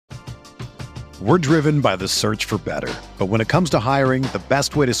We're driven by the search for better. But when it comes to hiring, the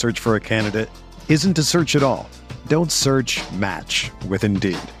best way to search for a candidate isn't to search at all. Don't search, match with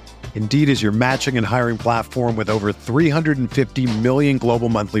Indeed. Indeed is your matching and hiring platform with over 350 million global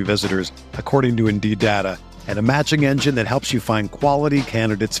monthly visitors, according to Indeed data, and a matching engine that helps you find quality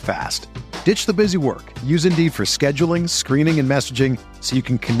candidates fast. Ditch the busy work. Use Indeed for scheduling, screening, and messaging so you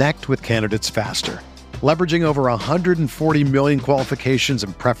can connect with candidates faster. Leveraging over 140 million qualifications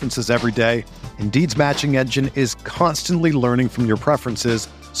and preferences every day, Indeed's matching engine is constantly learning from your preferences,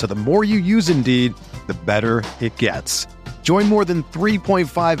 so the more you use Indeed, the better it gets. Join more than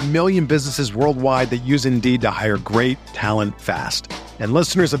 3.5 million businesses worldwide that use Indeed to hire great talent fast. And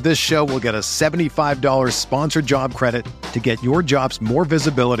listeners of this show will get a $75 sponsored job credit to get your jobs more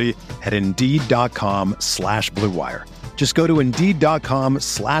visibility at Indeed.com/Blue Wire. Just go to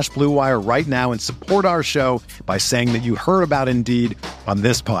Indeed.com/Blue Wire right now and support our show by saying that you heard about Indeed on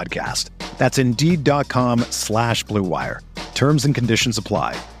this podcast. That's Indeed.com/Blue Wire. Terms and conditions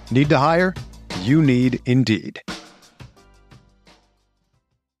apply. Need to hire? You need Indeed.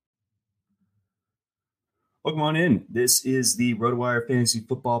 Welcome on in. This is the RotoWire Fantasy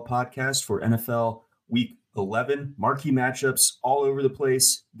Football Podcast for NFL Week 11. Marquee matchups all over the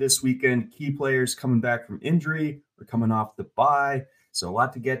place this weekend. Key players coming back from injury or coming off the bye. So a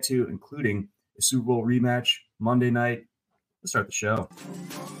lot to get to, including a Super Bowl rematch Monday night. Let's start the show.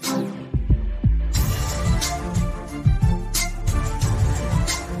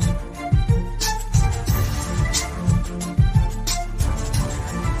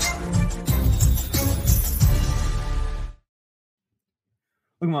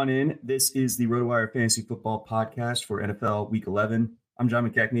 Welcome on in. This is the RotoWire Fantasy Football Podcast for NFL Week 11. I'm John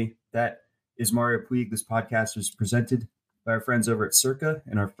McKechnie. That is Mario Puig. This podcast is presented by our friends over at Circa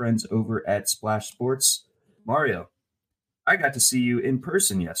and our friends over at Splash Sports. Mario, I got to see you in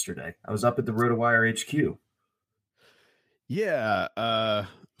person yesterday. I was up at the RotoWire HQ. Yeah.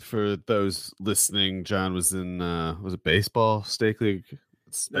 For those listening, John was in, was it Baseball Stake League?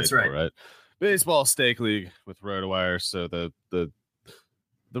 That's baseball, right? Baseball Stake League with RotoWire. So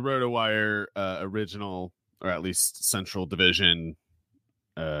the RotoWire original, or at least Central Division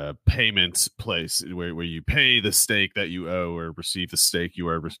payment place where you pay the stake that you owe or receive the stake you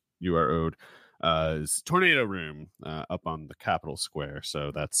are owed is Tornado Room up on the Capitol Square.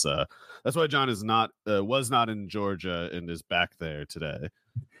 So that's why John is was not in Georgia and is back there today.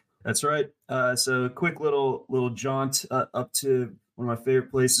 That's right. So a quick little jaunt up to one of my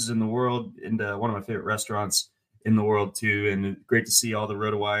favorite places in the world and one of my favorite restaurants in the world too, and great to see all the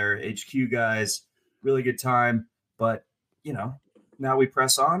RotoWire HQ guys. Really good time, but now we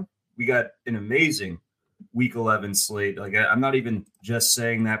press on. We got an amazing Week 11 slate. Like I'm not even just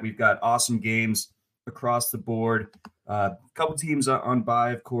saying that. We've got awesome games across the board. A couple teams on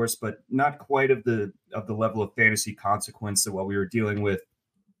bye, of course, but not quite of the level of fantasy consequence that what we were dealing with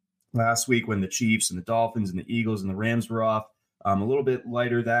last week when the Chiefs and the Dolphins and the Eagles and the Rams were off. A little bit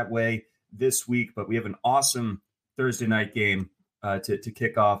lighter that way this week, but we have an awesome Thursday night game to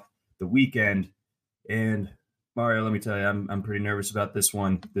kick off the weekend. And Mario, let me tell you, I'm pretty nervous about this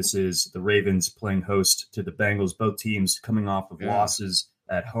one. This is the Ravens playing host to the Bengals. Both teams coming off of losses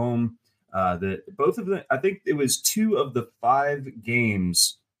at home. Both of them, I think it was 2 of the 5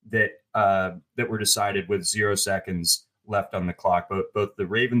 games that were decided with 0 seconds left on the clock. Both the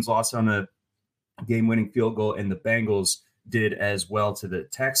Ravens lost on a game-winning field goal, and the Bengals did as well to the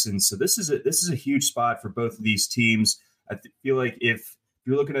Texans. So this is a huge spot for both of these teams. I feel like if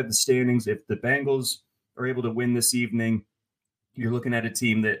you're looking at the standings, if the Bengals are able to win this evening, you're looking at a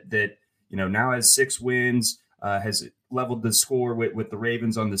team that now has 6 wins, has leveled the score with the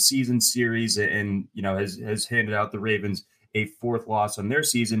Ravens on the season series, and has handed out the Ravens a 4th loss on their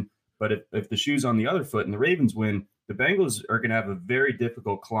season. But if the shoe's on the other foot and the Ravens win, the Bengals are going to have a very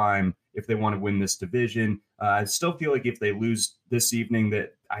difficult climb if they want to win this division. I still feel like if they lose this evening,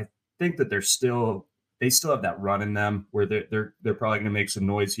 that I think that they still have that run in them where they're probably going to make some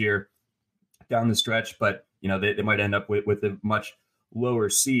noise here down the stretch. But they might end up with a much lower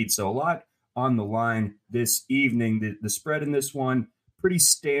seed. So a lot on the line this evening. The spread in this one pretty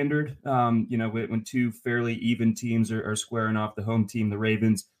standard. When 2 fairly even teams are squaring off, the home team, the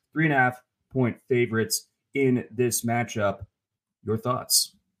Ravens, 3.5 point favorites in this matchup. Your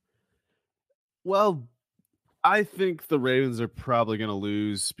thoughts? Well, I think the Ravens are probably going to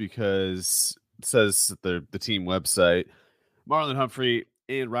lose because it says the team website, Marlon Humphrey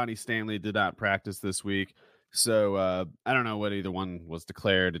and Ronnie Stanley did not practice this week. So I don't know what either one was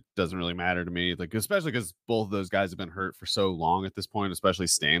declared. It doesn't really matter to me, especially because both of those guys have been hurt for so long at this point, especially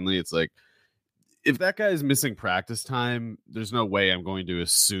Stanley. It's like, if that guy is missing practice time, there's no way I'm going to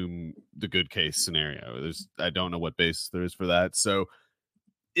assume the good case scenario. I don't know what basis there is for that. So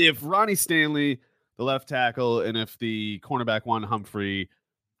if Ronnie Stanley, the left tackle, and if the cornerback Juan Humphrey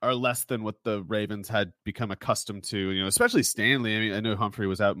are less than what the Ravens had become accustomed to, especially Stanley. I mean, I know Humphrey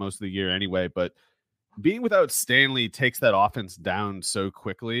was out most of the year anyway, but being without Stanley takes that offense down so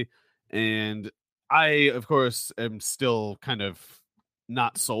quickly. And I, of course, am still kind of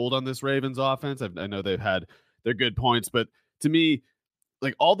not sold on this Ravens offense. I know they've had their good points, but to me,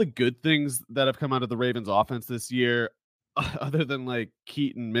 like all the good things that have come out of the Ravens offense this year, other than like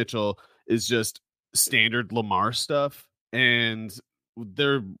Keaton Mitchell, is just standard Lamar stuff. And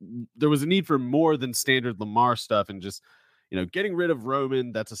there was a need for more than standard Lamar stuff, and just, getting rid of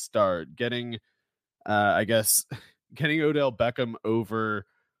Roman, that's a start. Getting getting Odell Beckham over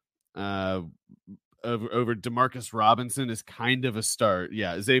Demarcus Robinson is kind of a start.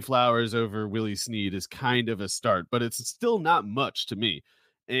 Yeah, Zay Flowers over Willie Snead is kind of a start, but it's still not much to me.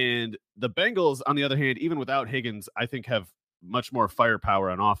 And the Bengals, on the other hand, even without Higgins, I think have much more firepower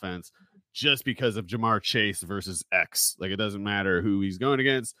on offense just because of Jamar Chase versus X. Like, it doesn't matter who he's going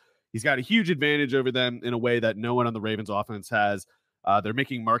against. He's got a huge advantage over them in a way that no one on the Ravens offense has. They're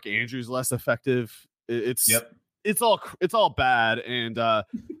making Mark Andrews less effective. It's all bad. And, the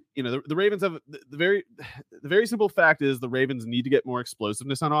Ravens have the very simple fact is the Ravens need to get more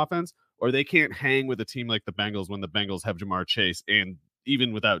explosiveness on offense, or they can't hang with a team like the Bengals when the Bengals have Jamar Chase and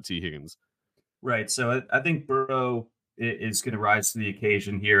even without T. Higgins. Right. So I think Burrow is going to rise to the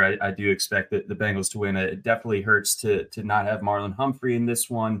occasion here. I do expect that the Bengals to win. It definitely hurts to not have Marlon Humphrey in this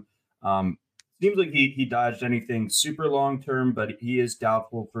one. Seems like he dodged anything super long term, but he is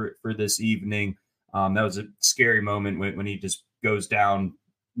doubtful for this evening. That was a scary moment when he just goes down,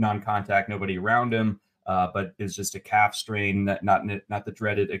 non-contact, nobody around him, but it's just a calf strain, not the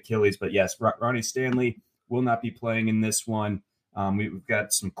dreaded Achilles. But yes, Ronnie Stanley will not be playing in this one. We've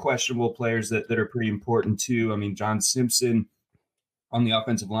got some questionable players that are pretty important too. I mean, John Simpson on the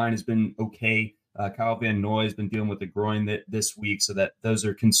offensive line has been okay. Kyle Van Noy has been dealing with the groin this week, so that those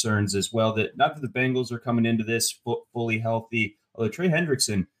are concerns as well. That not that the Bengals are coming into this fully healthy, although Trey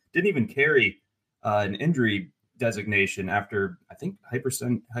Hendrickson didn't even carry an injury designation after, I think,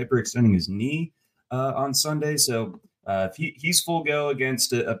 hyperextending his knee on Sunday. So if he's full go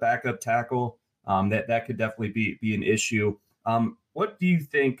against a backup tackle, that could definitely be an issue. What do you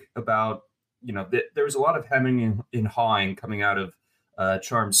think about, there was a lot of hemming and hawing coming out of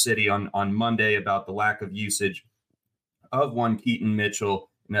Charm City on Monday about the lack of usage of one Keaton Mitchell.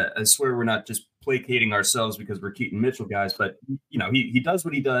 And I swear we're not just placating ourselves because we're Keaton Mitchell guys, but he does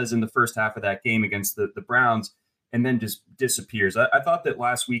what he does in the first half of that game against the Browns and then just disappears. I thought that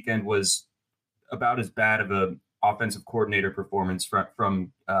last weekend was about as bad of a offensive coordinator performance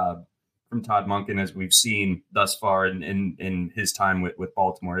from Todd Monken as we've seen thus far in his time with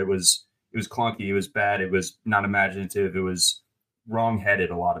Baltimore. It was clunky. It was bad. It was not imaginative. It was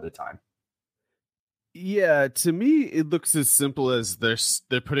wrong-headed a lot of the time. Yeah, to me, it looks as simple as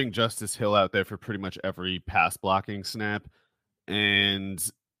they're putting Justice Hill out there for pretty much every pass blocking snap, and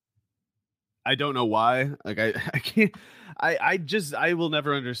I don't know why. Like I can't. I will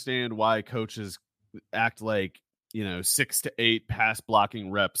never understand why coaches act like 6 to 8 pass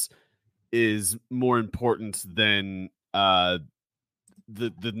blocking reps is more important than the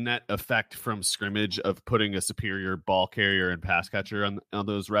net effect from scrimmage of putting a superior ball carrier and pass catcher on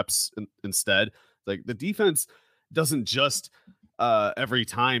those reps instead. Like, the defense doesn't just every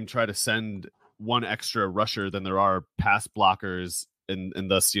time try to send one extra rusher than there are pass blockers,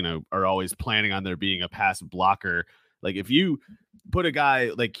 and thus are always planning on there being a pass blocker. Like, if you put a guy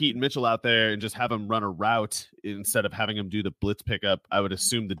like Keaton Mitchell out there and just have him run a route instead of having him do the blitz pickup, I would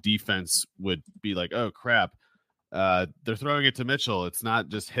assume the defense would be like, oh crap, they're throwing it to Mitchell. It's not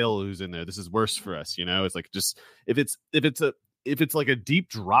just Hill who's in there. This is worse for us. It's like, just if it's like a deep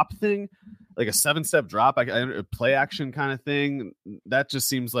drop thing, like a 7-step drop, a play action kind of thing, that just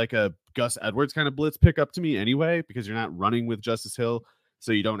seems like a Gus Edwards kind of blitz pickup to me anyway, because you're not running with Justice Hill,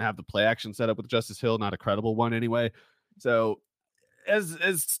 so you don't have the play action set up with Justice Hill, not a credible one anyway. So as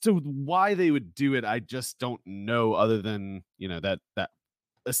to why they would do it, I just don't know, other than that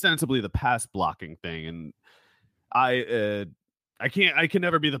ostensibly the pass blocking thing. And I can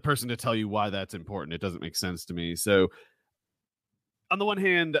never be the person to tell you why that's important. It doesn't make sense to me. So on the one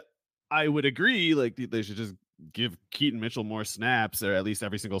hand, I would agree, like, they should just give Keaton Mitchell more snaps, or at least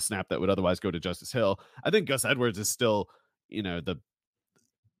every single snap that would otherwise go to Justice Hill. I think Gus Edwards is still, he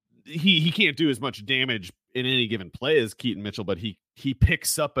can't do as much damage in any given play as Keaton Mitchell, but he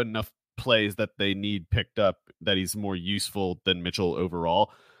picks up enough plays that they need picked up that he's more useful than Mitchell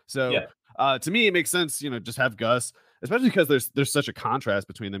overall. So yeah. To me, it makes sense, just have Gus. especially because there's such a contrast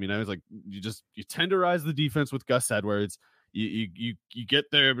between them. It's like you tenderize the defense with Gus Edwards. You get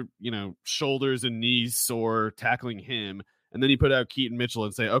their shoulders and knees sore tackling him, and then you put out Keaton Mitchell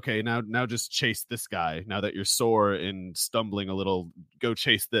and say, okay, now just chase this guy. Now that you're sore and stumbling a little, go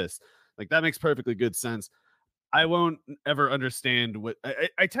chase this. Like, that makes perfectly good sense. I won't ever understand what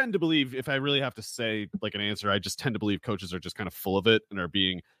I tend to believe. If I really have to say like an answer, I just tend to believe coaches are just kind of full of it and are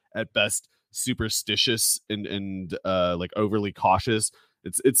being at best superstitious and like overly cautious.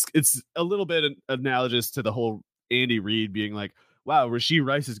 It's a little bit analogous to the whole Andy Reid being like, wow, Rashee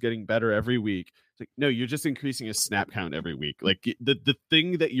Rice is getting better every week. It's like, no, you're just increasing his snap count every week. Like, the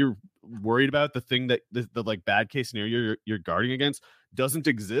thing that you're worried about, the thing that the like bad case scenario you're guarding against doesn't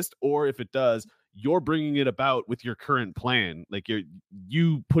exist, or if it does, you're bringing it about with your current plan. Like,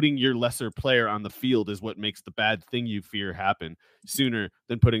 you putting your lesser player on the field is what makes the bad thing you fear happen sooner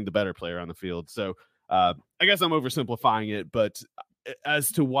than putting the better player on the field. So I guess I'm oversimplifying it, but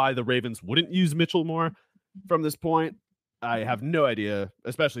as to why the Ravens wouldn't use Mitchell more from this point, I have no idea,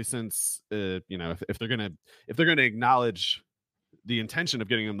 especially since if they're gonna acknowledge the intention of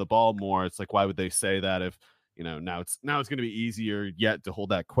getting him the ball more, it's like, why would they say that if now it's going to be easier yet to hold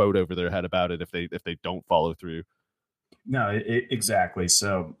that quote over their head about it if they don't follow through. No, exactly.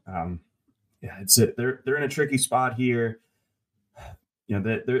 So they're in a tricky spot here.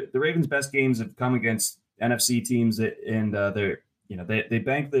 The Ravens' best games have come against NFC teams and they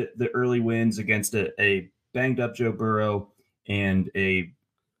banked the early wins against a banged up Joe Burrow and a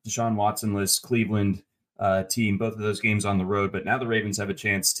Deshaun Watson-less Cleveland team, both of those games on the road. But now the Ravens have a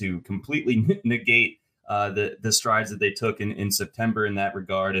chance to completely negate the strides that they took in September in that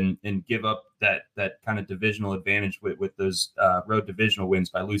regard and give up that kind of divisional advantage with those road divisional wins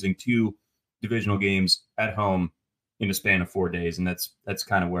by losing 2 divisional games at home in a span of 4 days. And that's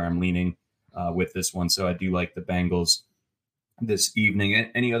kind of where I'm leaning with this one. So I do like the Bengals this evening.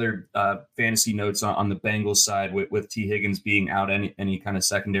 Any other fantasy notes on the Bengals side with T. Higgins being out, any kind of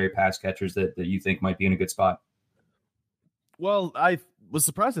secondary pass catchers that you think might be in a good spot? Well, I was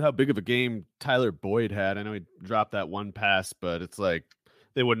surprised at how big of a game Tyler Boyd had. I know he dropped that one pass, but it's like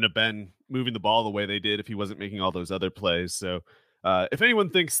they wouldn't have been moving the ball the way they did if he wasn't making all those other plays. So if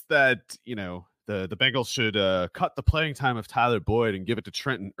anyone thinks that, the Bengals should cut the playing time of Tyler Boyd and give it to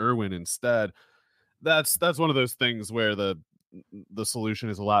Trenton Irwin instead, that's one of those things where the solution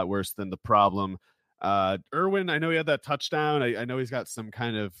is a lot worse than the problem. Irwin, I know he had that touchdown. I know he's got some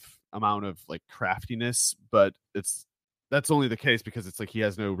kind of amount of like craftiness, but that's only the case because it's like he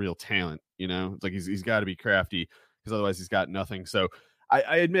has no real talent. It's like he's got to be crafty because otherwise he's got nothing. So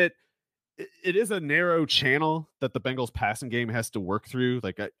I admit it is a narrow channel that the Bengals passing game has to work through.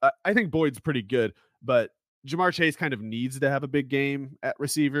 Like I think Boyd's pretty good, but Jamar Chase kind of needs to have a big game at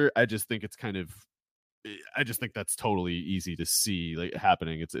receiver. I just think that's totally easy to see like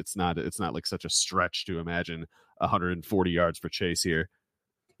happening. It's not like such a stretch to imagine 140 yards for Chase here.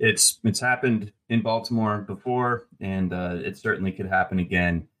 It's happened in Baltimore before, and it certainly could happen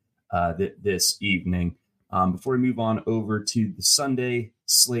again this evening. Before we move on over to the Sunday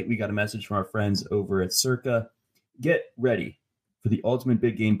slate, we got a message from our friends over at Circa. Get ready for the ultimate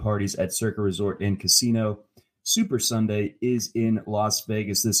big game parties at Circa Resort and Casino. Super Sunday is in Las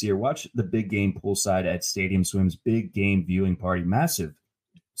Vegas this year. Watch the big game poolside at Stadium Swim's big game viewing party. Massive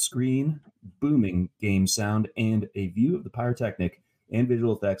screen, booming game sound, and a view of the pyrotechnic and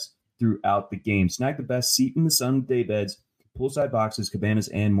visual effects throughout the game. Snag the best seat in the sun, day beds, poolside boxes, cabanas,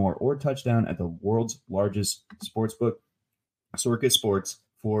 and more, or touchdown at the world's largest sportsbook, Circa Sports,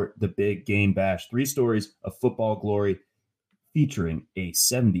 for the Big Game Bash. 3 stories of football glory featuring a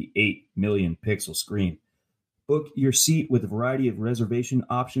 78 million pixel screen. Book your seat with a variety of reservation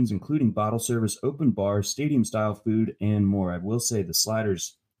options, including bottle service, open bar, stadium-style food, and more. I will say the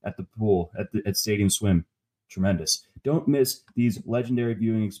sliders at the pool at Stadium Swim, tremendous. Don't miss these legendary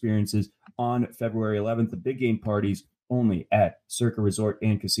viewing experiences on February 11th. The big game parties only at Circa Resort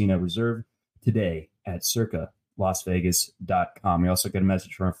and Casino. Reserve today at circalasvegas.com. We also got a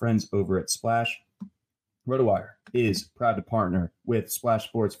message from our friends over at Splash. RotoWire is proud to partner with Splash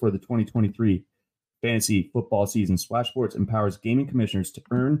Sports for the 2023 fantasy football season. Splash Sports empowers gaming commissioners to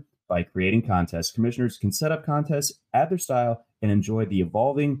earn by creating contests. Commissioners can set up contests at their style and enjoy the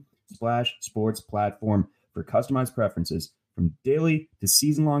evolving Splash Sports platform for customized preferences. From daily to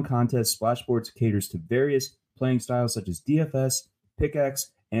season-long contests, Splash Sports caters to various playing styles such as DFS,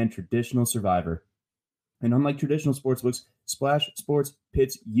 Pickaxe, and traditional Survivor. And unlike traditional sportsbooks, Splash Sports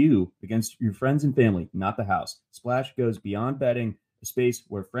pits you against your friends and family, not the house. Splash goes beyond betting, a space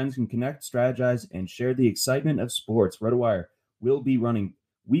where friends can connect, strategize, and share the excitement of sports. RotoWire will be running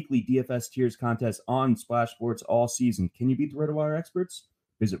weekly DFS tiers contests on Splash Sports all season. Can you beat the RotoWire experts?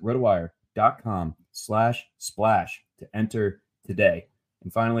 Visit rotowire.com/splash to enter today.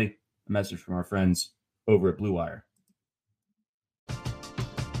 And finally, a message from our friends over at Blue Wire.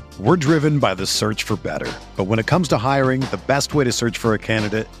 We're driven by the search for better. But when it comes to hiring, the best way to search for a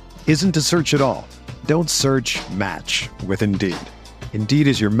candidate isn't to search at all. Don't search, match with Indeed. Indeed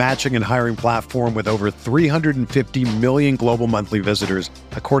is your matching and hiring platform with over 350 million global monthly visitors,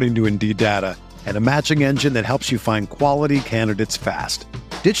 according to Indeed data, and a matching engine that helps you find quality candidates fast.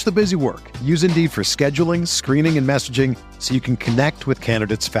 Ditch the busy work. Use Indeed for scheduling, screening, and messaging so you can connect with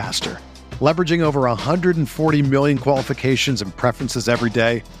candidates faster. Leveraging over 140 million qualifications and preferences every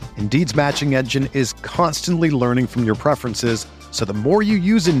day, Indeed's matching engine is constantly learning from your preferences, so the more you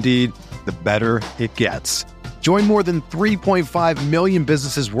use Indeed, the better it gets. Join more than 3.5 million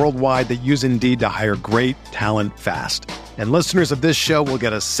businesses worldwide that use Indeed to hire great talent fast. And listeners of this show will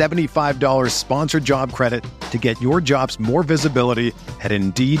get a $75 sponsored job credit to get your jobs more visibility at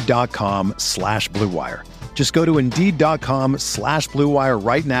Indeed.com/Blue Wire. Just go to Indeed.com/Blue Wire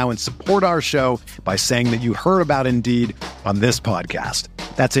right now and support our show by saying that you heard about Indeed on this podcast.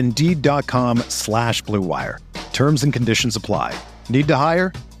 That's Indeed.com/Blue Wire. Terms and conditions apply. Need to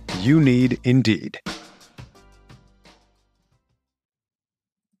hire? You need Indeed.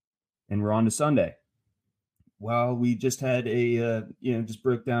 And we're on to Sunday. Well, we just had just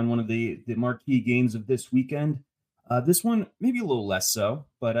broke down one of the marquee games of this weekend. This one, maybe a little less so,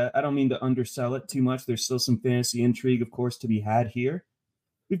 but I don't mean to undersell it too much. There's still some fantasy intrigue, of course, to be had here.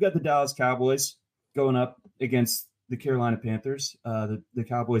 We've got the Dallas Cowboys going up against the Carolina Panthers. The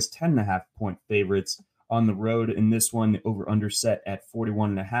Cowboys 10.5 point favorites on the road in this one. The over-under set at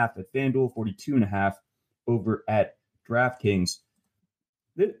 41.5 at FanDuel, 42.5 over at DraftKings.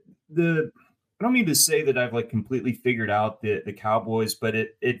 I don't mean to say that I've completely figured out the Cowboys, but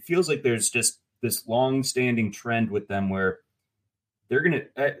it feels like there's just this long-standing trend with them where they're going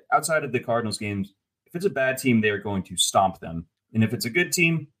to, outside of the Cardinals games, if it's a bad team, they're going to stomp them. And if it's a good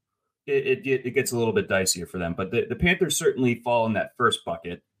team, it gets a little bit dicier for them. But the Panthers certainly fall in that first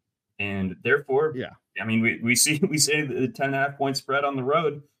bucket. And therefore, yeah, I mean, we say the 10.5 point spread on the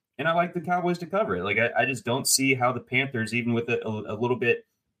road, and I like the Cowboys to cover it. I just don't see how the Panthers, even with a little bit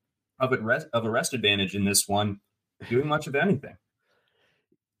of a rest advantage in this one, doing much of anything.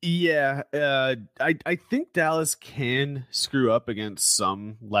 Yeah, I think Dallas can screw up against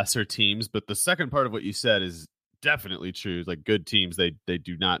some lesser teams, but the second part of what you said is definitely true. Good teams, they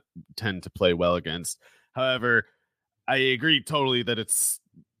do not tend to play well against. However, I agree totally that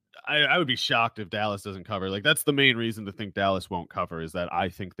I would be shocked if Dallas doesn't cover. That's the main reason to think Dallas won't cover, is that I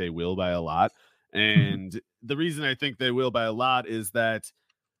think they will by a lot. And the reason I think they will by a lot is that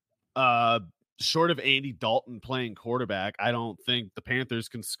short of Andy Dalton playing quarterback, I don't think the Panthers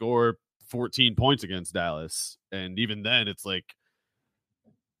can score 14 points against Dallas. And even then, it's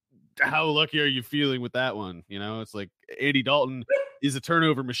how lucky are you feeling with that one? It's Andy Dalton is a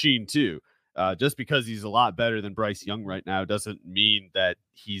turnover machine too. Just because he's a lot better than Bryce Young right now doesn't mean that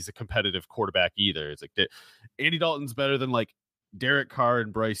he's a competitive quarterback either. It's Andy Dalton's better than Derek Carr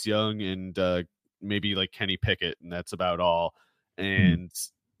and Bryce Young and maybe Kenny Pickett, and that's about all. And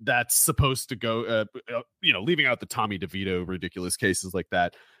that's supposed to go, leaving out the Tommy DeVito ridiculous cases like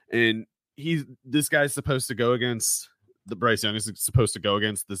that. And this guy's supposed to go against Bryce Young is supposed to go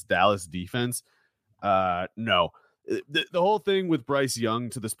against this Dallas defense. No, the whole thing with Bryce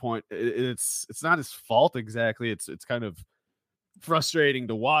Young to this point, it's not his fault exactly. It's kind of frustrating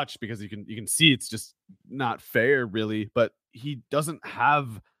to watch because you can see it's just not fair really, but he doesn't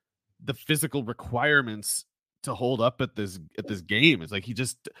have the physical requirements to hold up at this game. It's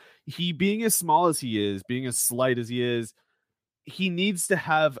he being as small as he is, being as slight as he is, he needs to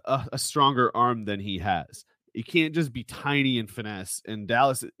have a stronger arm than he has. He can't just be tiny and finesse. And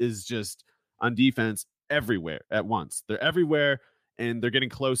Dallas is just on defense everywhere at once. They're everywhere and they're getting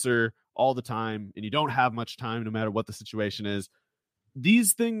closer all the time. And you don't have much time no matter what the situation is.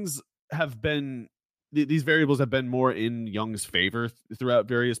 These variables have been more in Young's favor throughout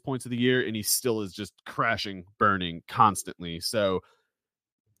various points of the year, and he still is just crashing, burning constantly. So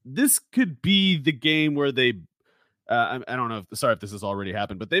this could be the game where they, I don't know if this has already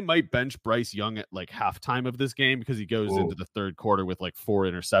happened, but they might bench Bryce Young at halftime of this game because he goes into the third quarter with 4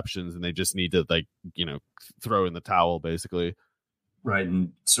 interceptions and they just need to throw in the towel basically. Right.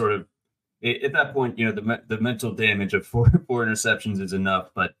 And sort of at that point, the mental damage of four interceptions is enough,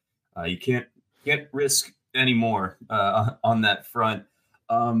 but you can't risk any more on that front.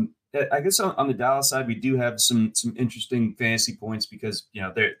 I guess on the Dallas side, we do have some interesting fantasy points because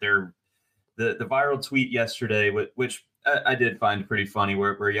they're the viral tweet yesterday, which I did find pretty funny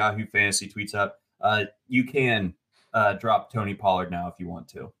where Yahoo Fantasy tweets out, you can drop Tony Pollard now if you want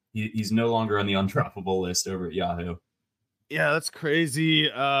to. He's no longer on the undroppable list over at Yahoo. Yeah, that's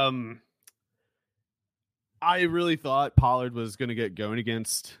crazy. I really thought Pollard was going to get going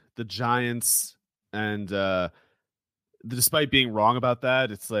against the Giants, and despite being wrong about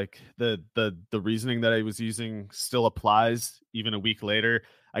that, it's like the reasoning that I was using still applies even a week later.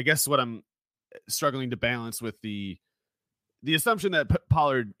 I guess what I'm struggling to balance with the assumption that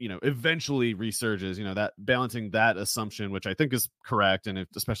Pollard, eventually resurges, that balancing that assumption, which I think is correct. And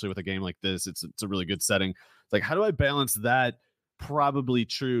especially with a game like this, it's a really good setting. It's like, how do I balance that probably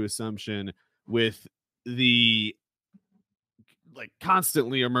true assumption with the like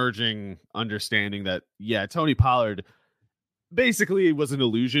constantly emerging understanding that, yeah, Tony Pollard basically was an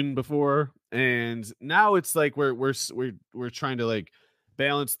illusion before. And now it's like, we're trying to like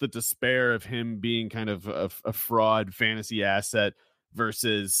balance the despair of him being kind of a fraud fantasy asset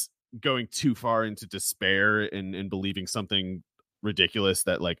versus going too far into despair and believing something ridiculous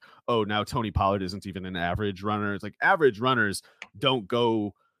that like, oh, now Tony Pollard isn't even an average runner. It's like average runners don't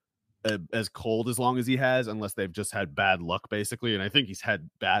go as cold as long as he has unless they've just had bad luck, basically. And I think he's had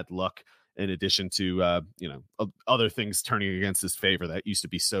bad luck in addition to other things turning against his favor that used to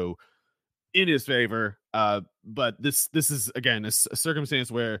be so in his favor. But this is again a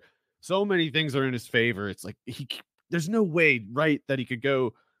circumstance where so many things are in his favor. It's like there's no way, right, that he could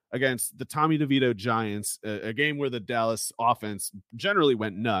go against the Tommy DeVito Giants, a game where the Dallas offense generally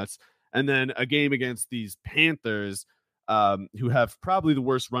went nuts, and then a game against these Panthers, who have probably the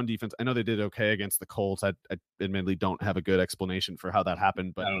worst run defense. I know they did okay against the Colts. I admittedly don't have a good explanation for how that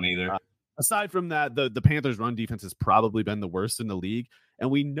happened, but I don't either. Aside from that, the Panthers' run defense has probably been the worst in the league,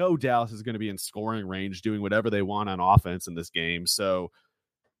 and we know Dallas is going to be in scoring range, doing whatever they want on offense in this game. So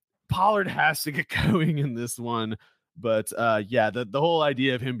Pollard has to get going in this one. But the whole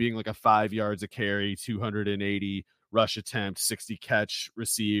idea of him being like a 5 yards a carry, 280 rush attempt, 60 catch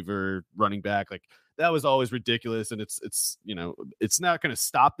receiver, running back, like that was always ridiculous. And it's not going to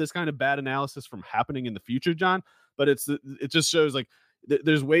stop this kind of bad analysis from happening in the future, John. But it just shows like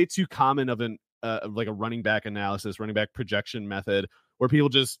there's way too common of an like a running back analysis, running back projection method where people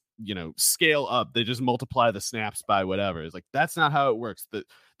just, scale up. They just multiply the snaps by whatever. It's like, that's not how it works. That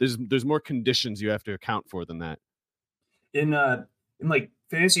there's more conditions you have to account for than that. In like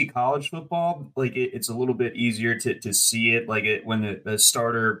fantasy college football, like it's a little bit easier to see it. Like when the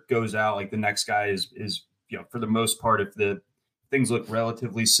starter goes out, like the next guy is for the most part, if the things look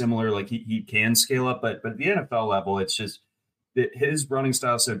relatively similar, like he can scale up. But at the NFL level, it's just his running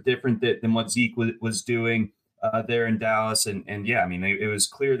style is so different than what Zeke was doing there in Dallas. And yeah, I mean, it was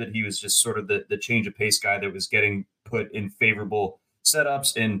clear that he was just sort of the change of pace guy that was getting put in favorable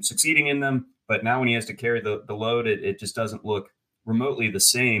setups and succeeding in them. But now when he has to carry the load, it just doesn't look remotely the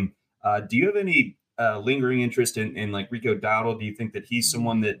same. Do you have any lingering interest in like Rico Dowdle? Do you think that he's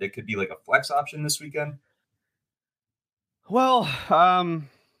someone that could be like a flex option this weekend? Well,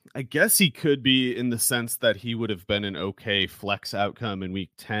 I guess he could be, in the sense that he would have been an okay flex outcome in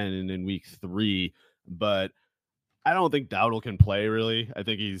week 10 and in week 3, but I don't think Dowdle can play really. I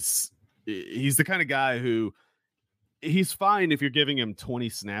think he's the kind of guy who he's fine if you're giving him 20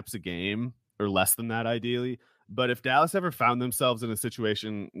 snaps a game or less than that, ideally. But if Dallas ever found themselves in a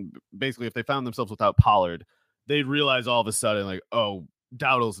situation, basically if they found themselves without Pollard, they'd realize all of a sudden like, oh,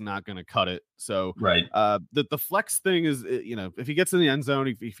 Dowdle's not going to cut it. So right. The flex thing is, if he gets in the end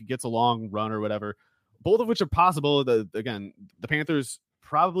zone, if he gets a long run or whatever, both of which are possible. The Panthers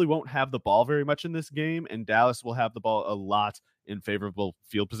probably won't have the ball very much in this game, and Dallas will have the ball a lot in favorable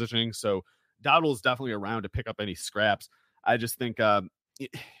field positioning. So Dowdle is definitely around to pick up any scraps. I just think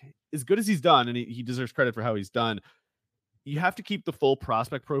as good as he's done, and he deserves credit for how he's done, you have to keep the full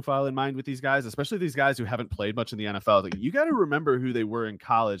prospect profile in mind with these guys, especially these guys who haven't played much in the NFL. Like, you got to remember who they were in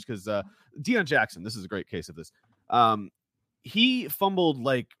college, because Deion Jackson, this is a great case of this. He fumbled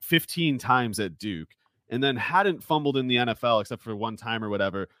like 15 times at Duke and then hadn't fumbled in the NFL except for one time or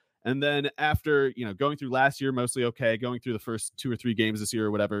whatever. And then after, going through last year, mostly okay, going through the first 2 or 3 games this year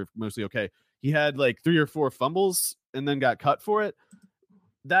or whatever, mostly okay, he had like 3 or 4 fumbles and then got cut for it.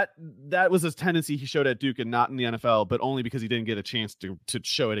 That was a tendency he showed at Duke and not in the NFL, but only because he didn't get a chance to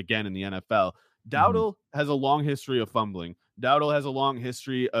show it again in the NFL. Dowdle has a long history of fumbling. Dowdle has a long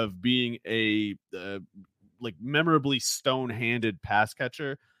history of being a like memorably stone-handed pass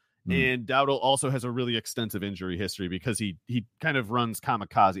catcher. And Dowdle also has a really extensive injury history because he kind of runs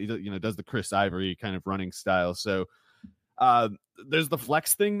kamikaze. He does the Chris Ivory kind of running style. So there's the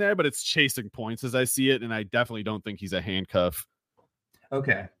flex thing there, but it's chasing points as I see it, and I definitely don't think he's a handcuff.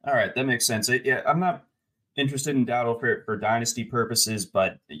 Okay. All right. That makes sense. Yeah, I'm not interested in Dowdle for dynasty purposes,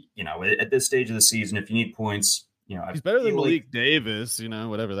 but at this stage of the season, if you need points, I he's better than feel Malik Davis,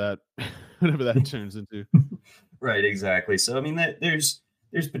 whatever that turns into. Right, exactly. So I mean, there's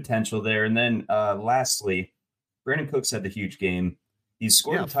potential there. And then lastly, Brandon Cooks had the huge game. He's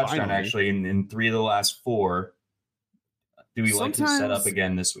scored a touchdown finally. actually in 3 of the last 4. Do we like his setup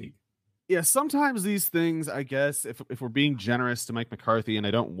again this week? Yeah, sometimes these things, I guess, if we're being generous to Mike McCarthy, and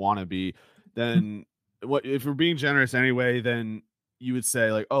I don't want to be, then if we're being generous anyway, then you would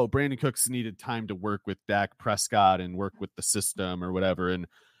say like, oh, Brandon Cooks needed time to work with Dak Prescott and work with the system or whatever. And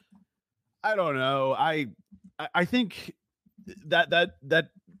I don't know. I think that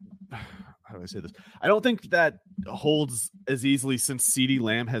how do I say this? I don't think that holds as easily since CeeDee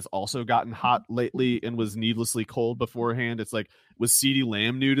Lamb has also gotten hot lately and was needlessly cold beforehand. It's like, was CeeDee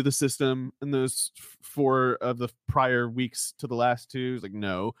Lamb new to the system in those 4 of the prior weeks to the last 2? It's like,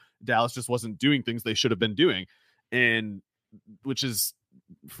 no, Dallas just wasn't doing things they should have been doing. And which is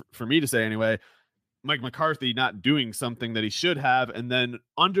for me to say anyway, Mike McCarthy not doing something that he should have, and then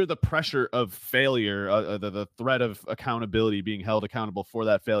under the pressure of failure, the threat of accountability, being held accountable for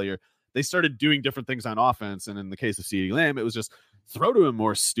that failure, they started doing different things on offense. And in the case of CeeDee Lamb, it was just throw to him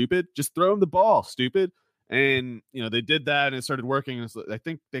more, stupid. Just throw him the ball, stupid. And, they did that and it started working. And I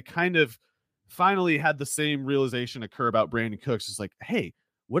think they kind of finally had the same realization occur about Brandon Cooks. It's like, hey,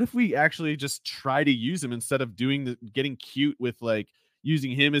 what if we actually just try to use him instead of getting cute with like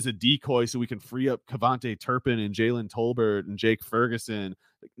using him as a decoy so we can free up Kevontae Turpin and Jalen Tolbert and Jake Ferguson?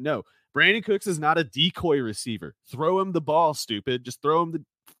 Like, no, Brandon Cooks is not a decoy receiver. Throw him the ball, stupid. Just throw him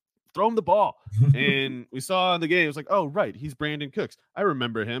the ball. And we saw in the game, it was like, oh, right, he's Brandon Cooks. I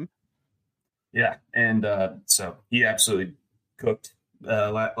remember him. Yeah, and so he absolutely cooked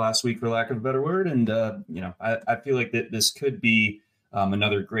last week, for lack of a better word. And, I feel like that this could be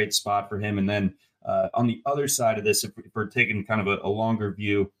another great spot for him. And then on the other side of this, if we're taking kind of a longer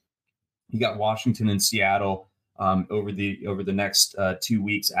view, you got Washington and Seattle over the next 2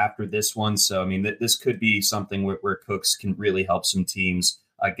 weeks after this one. So, I mean, this could be something where Cooks can really help some teams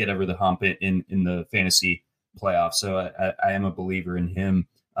get over the hump in the fantasy playoffs. So I am a believer in him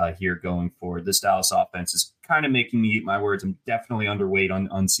here going forward. This Dallas offense is kind of making me eat my words. I'm definitely underweight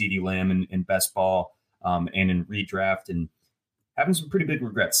on CeeDee Lamb in best ball and in redraft, and having some pretty big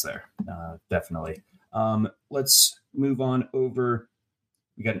regrets there. Definitely. Let's move on over.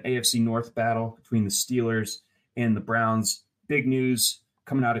 We got an AFC North battle between the Steelers and the Browns. Big news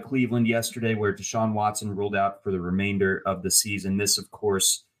coming out of Cleveland yesterday, where Deshaun Watson ruled out for the remainder of the season. This, of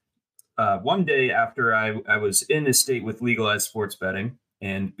course, one day after I was in a state with legalized sports betting,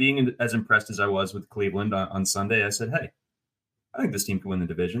 and being as impressed as I was with Cleveland on Sunday, I said, hey, I think this team can win the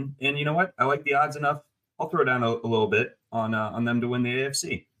division. And you know what? I like the odds enough. I'll throw down a little bit on them to win the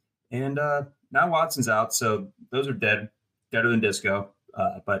AFC. And now Watson's out, so those are deader than disco.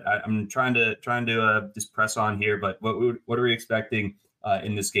 But I'm trying to just press on here. But what are we expecting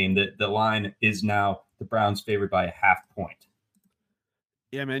in this game? The line is now the Browns favored by a 0.5 point.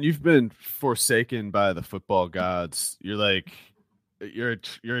 Yeah, man, you've been forsaken by the football gods. You're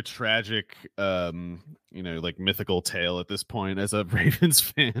a tragic, like mythical tale at this point as a Ravens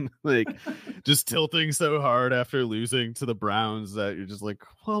fan, like just tilting so hard after losing to the Browns that you're just like,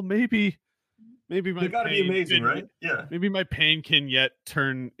 well, maybe my gotta be amazing, right? Yeah. Maybe my pain can yet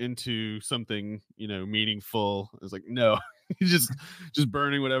turn into something, meaningful. It's like, no, just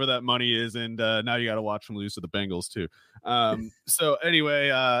burning whatever that money is. And now you got to watch them lose to the Bengals too. So anyway,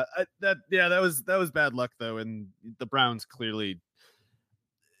 that was bad luck though. And the Browns clearly,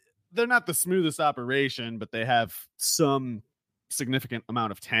 they're not the smoothest operation, but they have some significant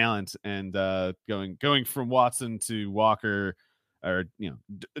amount of talent. And going from Watson to Walker, or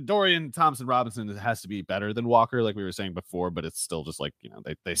Dorian Thompson Robinson has to be better than Walker, like we were saying before, but it's still just like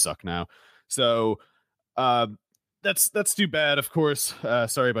they suck now. So that's too bad. Of course,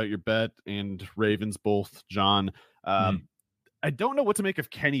 sorry about your bet and Ravens both, John. I don't know what to make of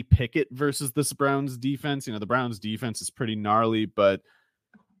Kenny Pickett versus this Browns defense. The Browns defense is pretty gnarly, but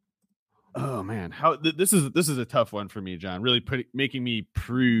oh man, this is a tough one for me, John. Really making me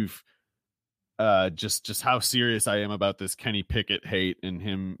prove just how serious I am about this Kenny Pickett hate and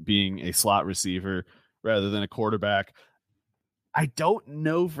him being a slot receiver rather than a quarterback. I don't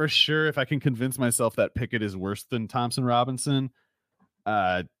know for sure if I can convince myself that Pickett is worse than Thompson Robinson.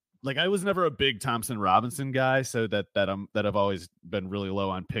 I was never a big Thompson Robinson guy, so that I've always been really low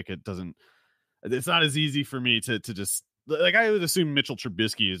on Pickett. It's not as easy for me to just, like, I would assume Mitchell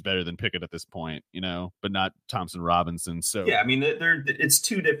Trubisky is better than Pickett at this point, but not Thompson Robinson. So yeah, I mean, it's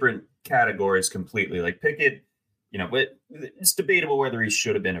two different categories completely. Like Pickett, but it's debatable whether he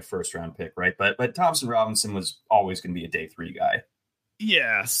should have been a first round pick, right? But Thompson Robinson was always going to be a day 3 guy.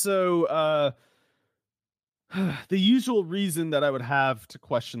 Yeah. So the usual reason that I would have to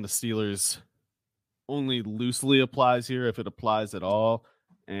question the Steelers only loosely applies here, if it applies at all.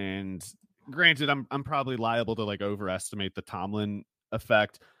 And granted, I'm probably liable to like overestimate the Tomlin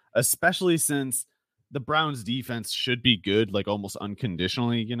effect, especially since the Browns defense should be good, like almost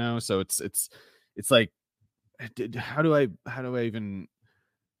unconditionally, So it's like, how do I even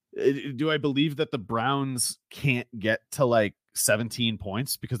do I believe that the Browns can't get to like 17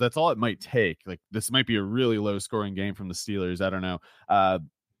 points? Because that's all it might take. Like, this might be a really low scoring game from the Steelers. I don't know.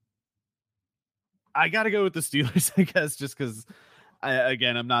 I got to go with the Steelers, I guess, just because,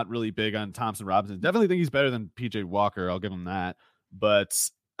 I'm not really big on Thompson Robinson. Definitely think he's better than PJ Walker. I'll give him that. But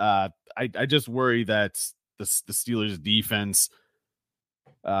I just worry that the Steelers defense,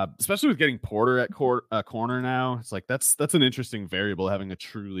 especially with getting Porter at corner now, it's like that's an interesting variable, having a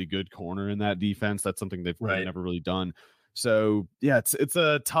truly good corner in that defense. That's something they've never really done. So yeah, it's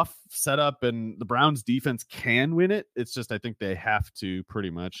a tough setup, and the Browns defense can win it. It's just I think they have to,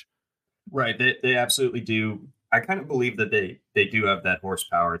 pretty much. Right, they absolutely do. I kind of believe that they do have that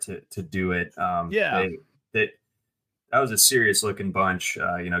horsepower to do it. That was a serious looking bunch.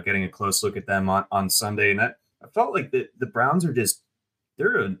 Getting a close look at them on Sunday, and I felt like the Browns are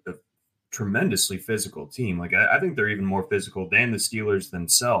they're a tremendously physical team. Like I think they're even more physical than the Steelers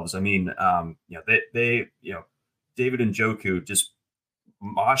themselves. I mean, they David Njoku just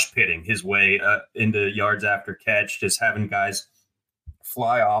mosh pitting his way into yards after catch, just having guys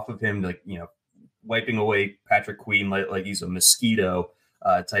fly off of him, like, wiping away Patrick Queen like he's a mosquito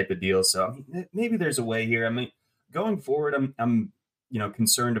type of deal. So I mean, maybe there's a way here. I mean, going forward, I'm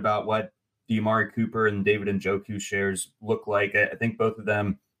concerned about what the Amari Cooper and David Njoku shares look like. I think both of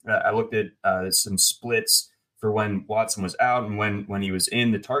them, I looked at some splits for when Watson was out and when he was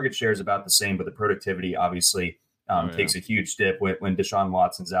in. The target share is about the same, but the productivity obviously takes a huge dip when Deshaun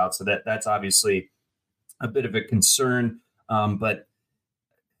Watson's out. So that's obviously a bit of a concern. But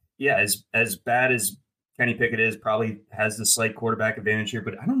yeah, as bad as Kenny Pickett is, probably has the slight quarterback advantage here,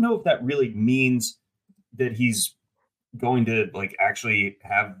 but I don't know if that really means that he's going to like actually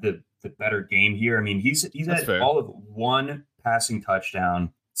have the better game here. I mean, he's had all of one passing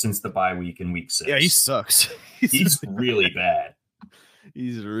touchdown since the bye week in week 6. Yeah, he sucks. He's really bad.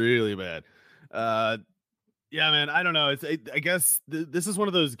 He's really bad. Yeah, man, I don't know. I guess this is one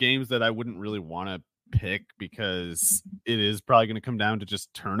of those games that I wouldn't really want to pick, because it is probably going to come down to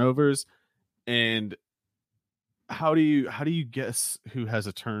just turnovers. And how do you guess who has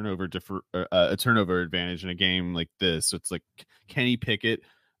a turnover advantage in a game like this? So it's like Kenny Pickett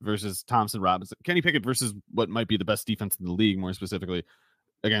versus Thompson Robinson. Kenny Pickett versus what might be the best defense in the league, more specifically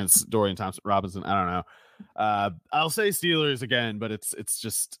against Dorian Thompson Robinson. I don't know. I'll say Steelers again, but it's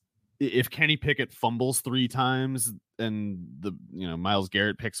just, if Kenny Pickett fumbles 3 times and Myles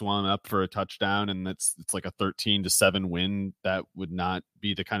Garrett picks one up for a touchdown and it's like a 13-7 win, that would not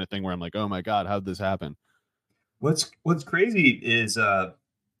be the kind of thing where I'm like, oh my God, how'd this happen? What's crazy is,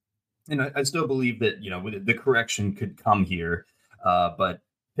 and I still believe that, the correction could come here, but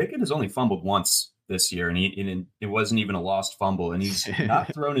Pickett has only fumbled once this year, and it wasn't even a lost fumble, and he's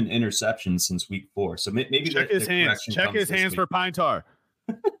not thrown an interception since week 4. So maybe check his hands for pine tar.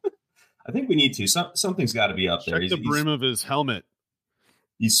 I think we need to. Something's got to be up there. Check the brim of his helmet.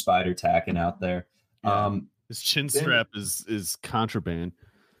 He's spider tacking out there. Yeah. His chin strap is contraband.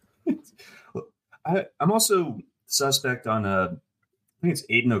 I'm also suspect on I think it's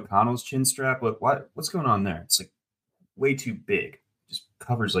Aiden O'Connell's chin strap. What's going on there? It's like way too big. Just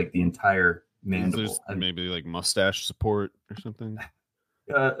covers like the entire mandible. Maybe like mustache support or something.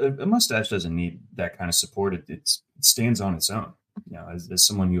 A mustache doesn't need that kind of support. It stands on its own. As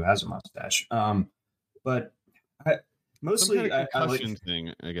someone who has a mustache. But mostly some kind of concussion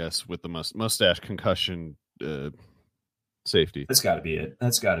thing, I guess, with the mustache concussion safety. That's got to be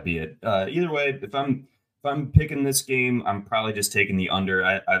it. Either way, if I'm picking this game, I'm probably just taking the under.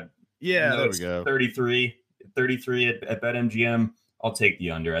 There we go. 33 at BetMGM. I'll take the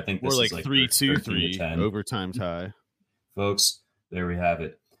under. I think this more is like 3-2-3 overtime tie. Folks, there we have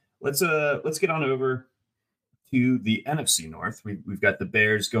it. Let's get on over to the NFC North. We've got the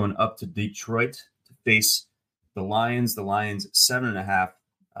Bears going up to Detroit to face the Lions. The Lions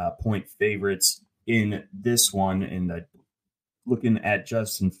 7.5 point favorites in this one. And looking at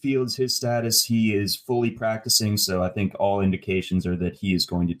Justin Fields, his status, he is fully practicing. So I think all indications are that he is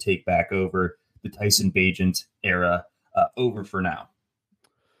going to take back over the Tyson Bagent era over for now.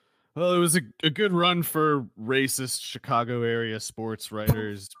 Well, it was a good run for racist Chicago area sports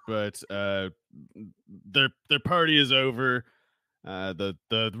writers, but their party is over.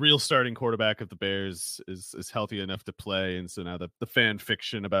 The real starting quarterback of the Bears is healthy enough to play, and so now the fan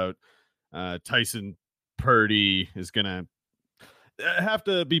fiction about Tyson Purdy is gonna have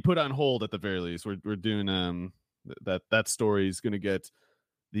to be put on hold at the very least. We're doing that story is gonna get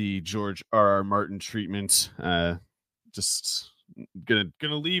the George R.R. Martin treatment. Just gonna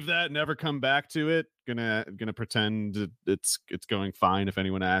leave that, never come back to it. Gonna pretend it's going fine if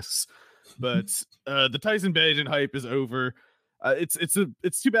anyone asks. But the Tyson Bagent hype is over.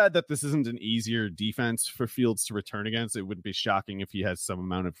 It's too bad that this isn't an easier defense for Fields to return against. It wouldn't be shocking if he has some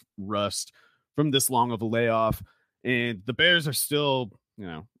amount of rust from this long of a layoff. And the Bears are still,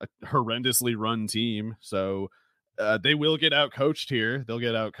 a horrendously run team. So they will get out coached here. They'll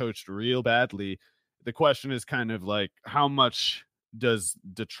get out coached real badly. The question is kind of like, how much does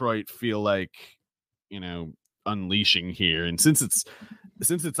Detroit feel like, unleashing here? And since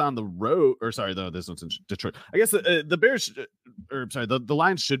it's on the road, or sorry, though, this one's in Detroit. I guess the Bears, the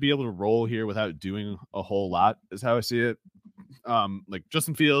Lions should be able to roll here without doing a whole lot, is how I see it. Like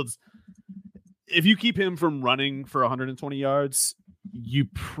Justin Fields, if you keep him from running for 120 yards, you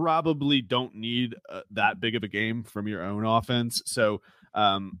probably don't need that big of a game from your own offense. So,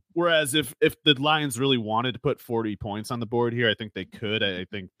 whereas if the Lions really wanted to put 40 points on the board here, I think they could. I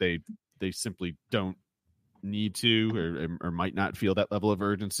think they simply don't need to, or might not feel that level of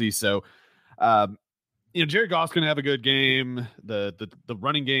urgency. So, Jared Goff's going to have a good game. The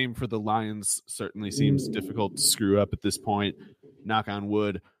running game for the Lions certainly seems difficult to screw up at this point. Knock on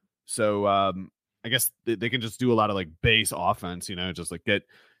wood. So, I guess they can just do a lot of like base offense, just like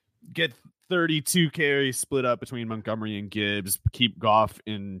get 32 carries split up between Montgomery and Gibbs, keep Goff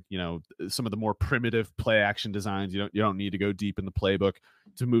in, some of the more primitive play action designs. You don't need to go deep in the playbook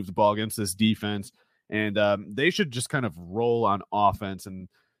to move the ball against this defense. And they should just kind of roll on offense. And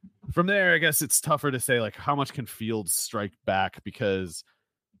from there, I guess it's tougher to say, like, how much can Fields strike back? Because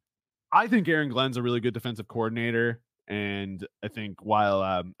I think Aaron Glenn's a really good defensive coordinator. And I think while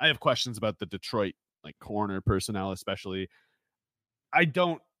I have questions about the Detroit like corner personnel, especially, I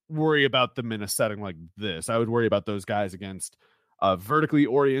don't worry about them in a setting like this. I would worry about those guys against a vertically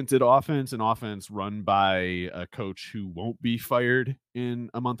oriented offense, an offense run by a coach who won't be fired in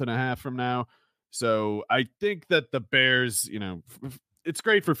a month and a half from now. So I think that the Bears, it's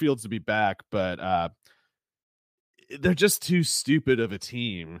great for Fields to be back, but they're just too stupid of a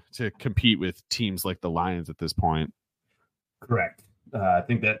team to compete with teams like the Lions at this point. Correct. I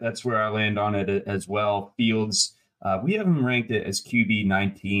think that's where I land on it as well. Fields, we have him ranked as QB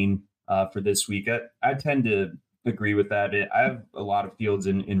 19 for this week. I tend to agree with that. I have a lot of Fields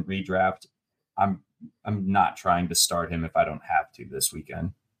in redraft. I'm not trying to start him if I don't have to this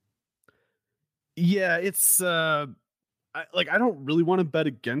weekend. Yeah, it's I don't really want to bet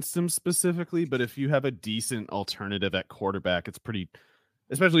against him specifically, but if you have a decent alternative at quarterback, it's pretty,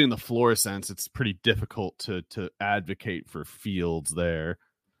 especially in the floor sense, it's pretty difficult to advocate for Fields there.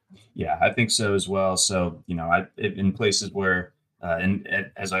 Yeah, I think so as well. So, in places where, and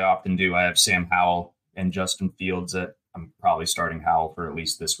as I often do, I have Sam Howell and Justin Fields. That I'm probably starting Howell for at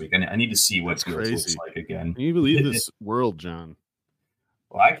least this week. I need to see what That's Fields crazy. looks like again. Can you believe this world, John?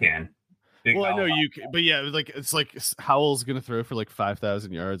 Well, I can. Well, I know you can, but yeah, it's like Howell's going to throw for like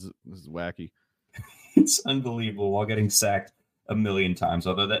 5,000 yards. This is wacky. It's unbelievable while getting sacked a million times,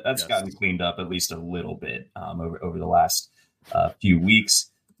 although that's gotten cleaned up at least a little bit over the last few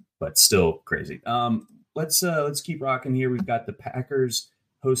weeks, but still crazy. Let's keep rocking here. We've got the Packers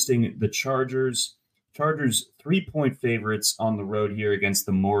hosting the Chargers. Chargers 3-point favorites on the road here against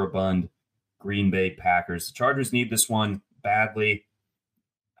the moribund Green Bay Packers. The Chargers need this one badly.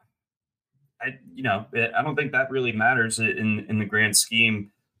 I don't think that really matters in the grand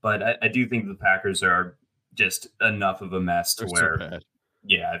scheme, but I do think the Packers are just enough of a mess to where, so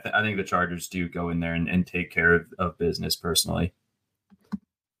yeah, I think the Chargers do go in there and take care of business personally.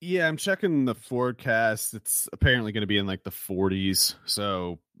 Yeah, I'm checking the forecast. It's apparently going to be in like the 40s.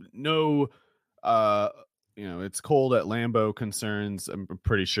 So no, it's cold at Lambeau concerns. I'm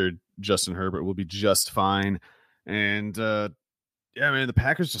pretty sure Justin Herbert will be just fine. And, yeah, man, the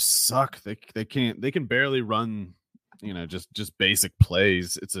Packers just suck. They can barely run, just basic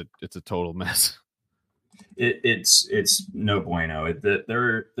plays. It's a total mess. It's no bueno.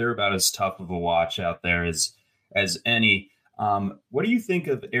 They're about as tough of a watch out there as any. What do you think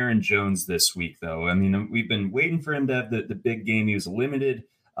of Aaron Jones this week, though? I mean, we've been waiting for him to have the big game. He was limited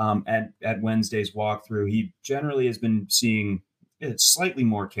at Wednesday's walkthrough. He generally has been seeing slightly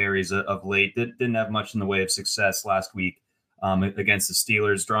more carries of late. Didn't have much in the way of success last week. against the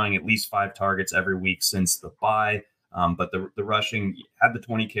Steelers, drawing at least 5 targets every week since the bye. But the rushing had the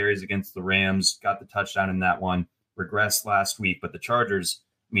 20 carries against the Rams, got the touchdown in that one, regressed last week. But the Chargers,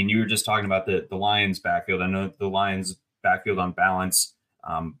 I mean, you were just talking about the Lions backfield. I know the Lions backfield on balance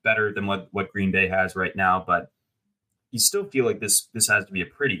better than what Green Bay has right now, but you still feel like this has to be a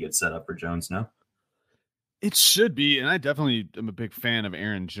pretty good setup for Jones, no? It should be, and I definitely am a big fan of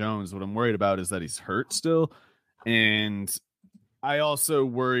Aaron Jones. What I'm worried about is that he's hurt still, and I also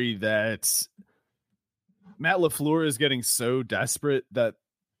worry that Matt LaFleur is getting so desperate that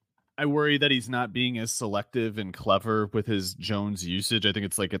I worry that he's not being as selective and clever with his Jones usage. I think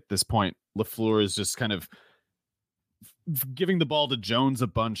it's like at this point, LaFleur is just kind of giving the ball to Jones a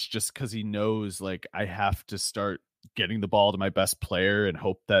bunch just because he knows, like, I have to start getting the ball to my best player and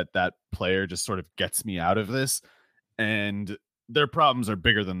hope that that player just sort of gets me out of this. And their problems are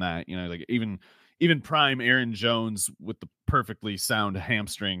bigger than that. You know, like even prime Aaron Jones with the perfectly sound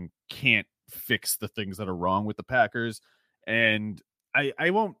hamstring can't fix the things that are wrong with the Packers. And I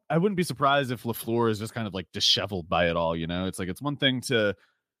wouldn't be surprised if LaFleur is just kind of like disheveled by it all. You know, it's like, it's one thing to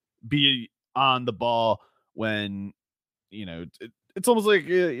be on the ball when, you know, it's almost like,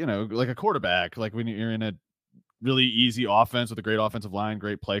 you know, like a quarterback, like when you're in a really easy offense with a great offensive line,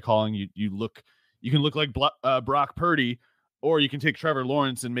 great play calling, you can look like Brock Purdy, or you can take Trevor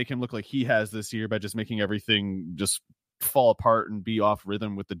Lawrence and make him look like he has this year by just making everything just fall apart and be off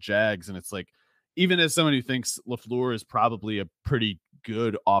rhythm with the Jags. And it's like, even as someone who thinks LaFleur is probably a pretty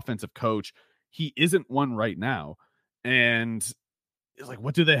good offensive coach, he isn't one right now. And it's like,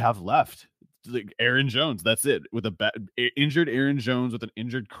 what do they have left? Like Aaron Jones, that's it. With a injured Aaron Jones with an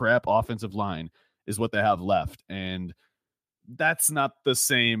injured crap offensive line is what they have left. And that's not the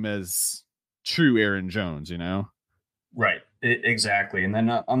same as true Aaron Jones, you know? Right. Exactly. And then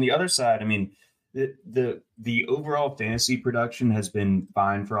on the other side, I mean, the overall fantasy production has been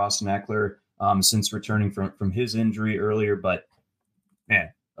fine for Austin Eckler since returning from his injury earlier. But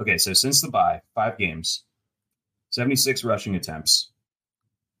man, okay, so since the bye, 5 games, 76 rushing attempts.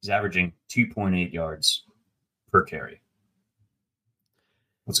 He's averaging 2.8 yards per carry.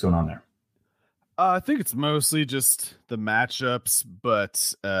 What's going on there? I think it's mostly just the matchups,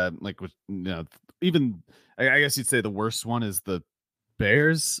 but like with, you know, even I guess you'd say the worst one is the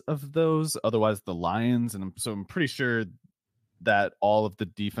Bears of those, otherwise the Lions. And I'm pretty sure that all of the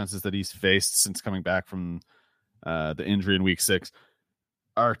defenses that he's faced since coming back from the injury in week 6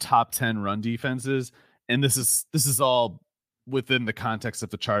 are top 10 run defenses. And this is all within the context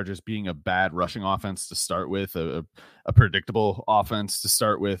of the Chargers being a bad rushing offense to start with, a predictable offense to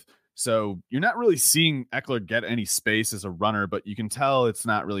start with. So you're not really seeing Eckler get any space as a runner, but you can tell it's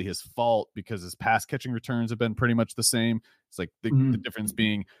not really his fault because his pass catching returns have been pretty much the same. It's like the difference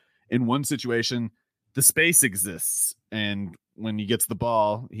being in one situation, the space exists. And when he gets the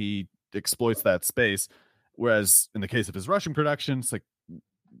ball, he exploits that space. Whereas in the case of his rushing production, it's like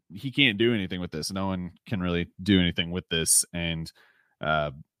he can't do anything with this. No one can really do anything with this. And,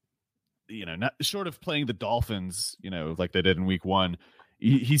 you know, not short of playing the Dolphins, you know, like they did in week 1,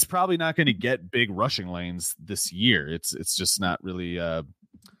 he's probably not going to get big rushing lanes this year. It's just not really,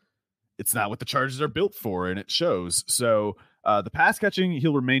 it's not what the Chargers are built for, and it shows. So the pass catching,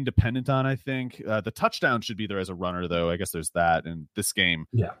 he'll remain dependent on, I think. The touchdown should be there as a runner, though. I guess there's that. And this game,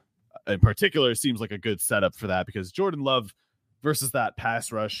 in particular, seems like a good setup for that because Jordan Love versus that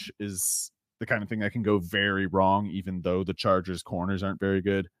pass rush is the kind of thing that can go very wrong, even though the Chargers corners aren't very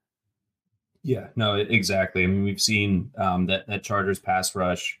good. Yeah, no, exactly. I mean, we've seen that Chargers pass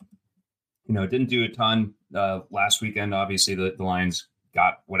rush, you know, didn't do a ton last weekend. Obviously, the Lions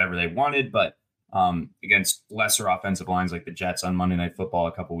got whatever they wanted, but against lesser offensive lines like the Jets on Monday Night Football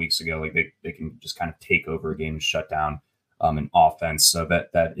a couple weeks ago, like they can just kind of take over a game and shut down an offense. So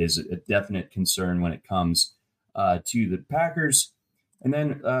that is a definite concern when it comes to the Packers. And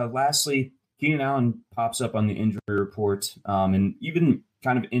then lastly, Keenan Allen pops up on the injury report, and even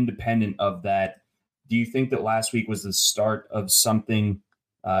kind of independent of that, do you think that last week was the start of something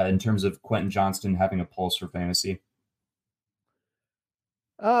in terms of Quentin Johnston having a pulse for fantasy?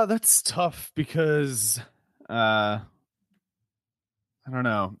 That's tough because I don't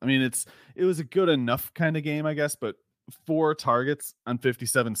know. I mean, it was a good enough kind of game, I guess, but 4 targets on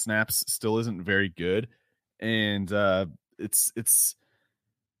 57 snaps still isn't very good. And it's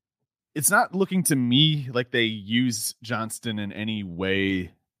not looking to me like they use Johnston in any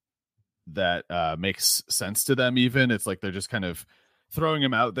way that makes sense to them. Even it's like they're just kind of throwing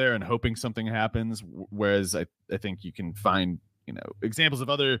him out there and hoping something happens. Whereas I think you can find, you know, examples of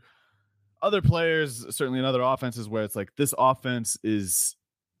other players, certainly in other offenses, where it's like this offense is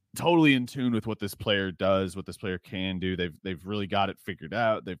totally in tune with what this player does, what this player can do. They've really got it figured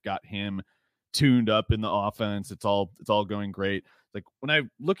out. They've got him tuned up in the offense. It's all going great. Like when I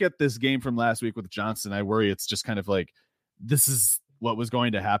look at this game from last week with Johnston, I worry it's just kind of like this is what was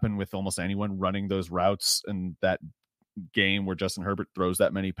going to happen with almost anyone running those routes in that game where Justin Herbert throws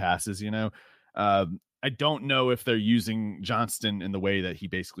that many passes. I don't know if they're using Johnston in the way that he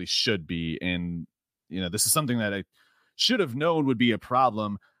basically should be, and this is something that I should have known would be a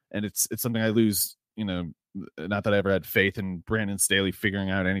problem, and it's something I lose. Not that I ever had faith in Brandon Staley figuring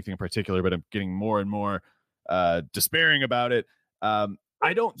out anything in particular, but I'm getting more and more despairing about it.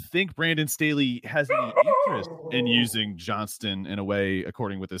 I don't think Brandon Staley has any interest in using Johnston in a way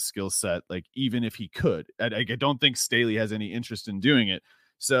according with his skill set. Like, even if he could, I don't think Staley has any interest in doing it.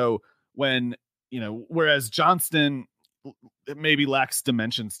 So when, whereas Johnston maybe lacks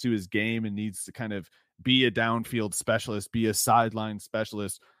dimensions to his game and needs to kind of be a downfield specialist, be a sideline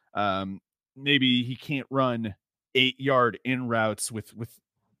specialist. Maybe he can't run 8-yard in routes with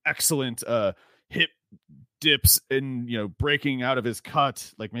excellent hip dips and breaking out of his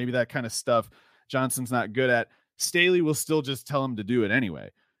cut, like maybe that kind of stuff Johnston's not good at. Staley will still just tell him to do it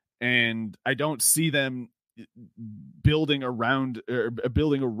anyway, and I don't see them building around or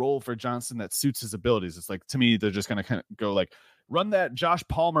building a role for Johnston that suits his abilities. It's like, to me, they're just going to kind of go like, run that Josh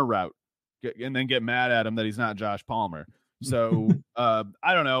Palmer route and then get mad at him that he's not Josh Palmer. So I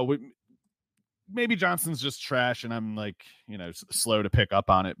don't know, maybe Johnston's just trash and I'm like, slow to pick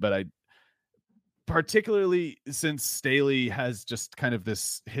up on it, but I, particularly since Staley has just kind of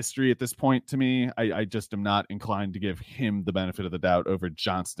this history at this point, to me, I just am not inclined to give him the benefit of the doubt over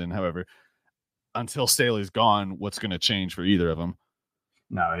Johnston. However, until Staley's gone, what's going to change for either of them?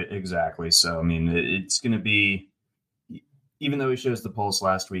 No, exactly. So, I mean, it's going to be, even though he shows the pulse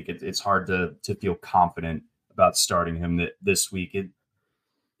last week, it's hard to feel confident about starting him this week.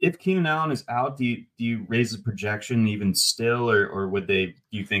 If Keenan Allen is out, do you raise the projection even still, or do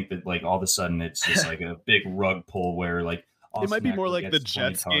you think that like all of a sudden it's just like a big rug pull where like Austin it might be more like the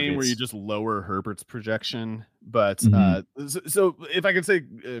Jets game where you just lower Herbert's projection? But so if I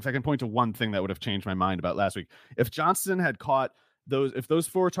can point to one thing that would have changed my mind about last week, if Johnston had caught those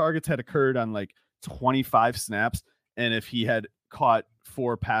 4 targets had occurred on like 25 snaps, and if he had caught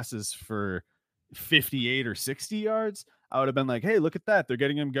 4 passes for 58 or 60 yards, I would have been like, hey, look at that. They're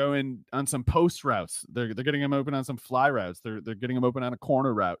getting him going on some post routes. They're getting him open on some fly routes. They're getting him open on a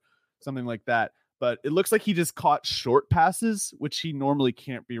corner route, something like that. But it looks like he just caught short passes, which he normally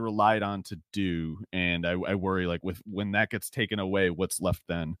can't be relied on to do. And I worry, like, when that gets taken away, what's left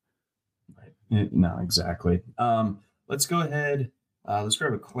then? Right. No, exactly. Let's go ahead. Let's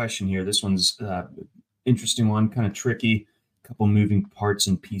grab a question here. This one's interesting one, kind of tricky. A couple moving parts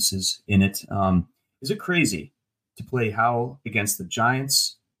and pieces in it. Is it crazy to play Howell against the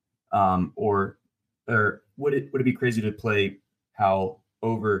Giants, or would it be crazy to play Howell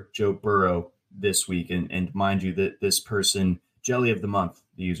over Joe Burrow this week? And mind you, that this person, Jelly of the Month,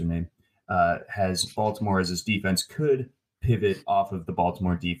 the username, has Baltimore as his defense, could pivot off of the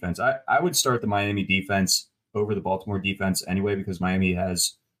Baltimore defense. I would start the Miami defense over the Baltimore defense anyway, because Miami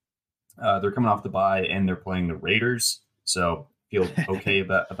has they're coming off the bye and they're playing the Raiders, so feel okay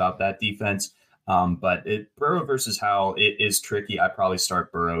about that defense. But Burrow versus Howell, it is tricky. I'd probably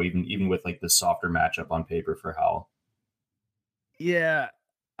start Burrow, even with like the softer matchup on paper for Howell. Yeah,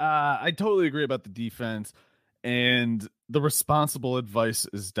 I totally agree about the defense, and the responsible advice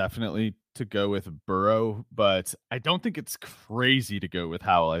is definitely to go with Burrow, but I don't think it's crazy to go with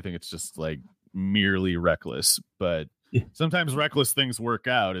Howell. I think it's just like merely reckless, but sometimes reckless things work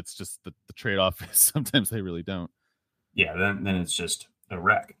out. It's just the trade-off is sometimes they really don't. Yeah, then it's just a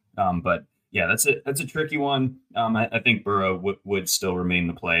wreck. But yeah, that's a tricky one. I think Burrow would still remain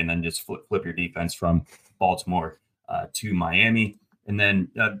the play, and then just flip your defense from Baltimore to Miami. And then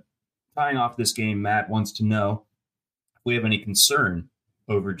tying off this game, Matt wants to know if we have any concern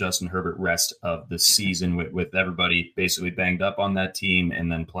over Justin Herbert rest of the season with everybody basically banged up on that team,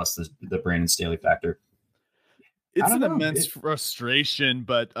 and then plus the Brandon Staley factor. It's an immense frustration,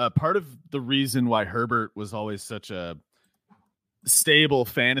 but part of the reason why Herbert was always such a stable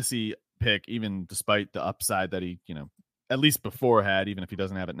fantasy pick, even despite the upside that he, at least before had, even if he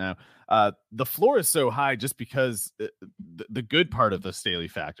doesn't have it now, the floor is so high just because the good part of the Staley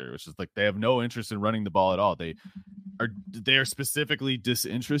factor, which is like they have no interest in running the ball at all. They are specifically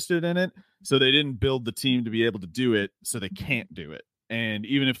disinterested in it, so they didn't build the team to be able to do it, so they can't do it. And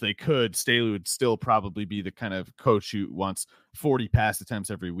even if they could, Staley would still probably be the kind of coach who wants 40 pass attempts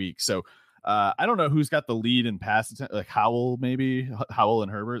every week. So I don't know who's got the lead in pass attempts, like Howell, maybe Howell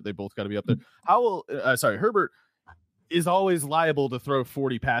and Herbert. They both got to be up there. Herbert is always liable to throw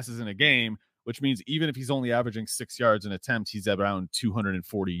 40 passes in a game, which means even if he's only averaging 6 yards an attempt, he's around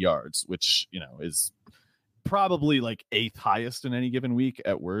 240 yards, which, is probably like 8th highest in any given week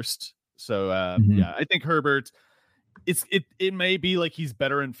at worst. So yeah, I think Herbert, it may be like he's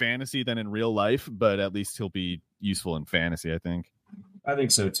better in fantasy than in real life, but at least he'll be useful in fantasy, I think. I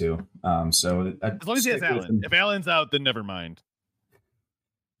think so too. So as long as he has Allen. If Allen's out, then never mind.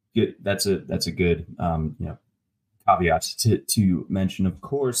 Good. That's a good caveat to mention, of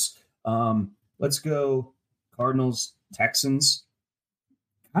course. Let's go Cardinals Texans.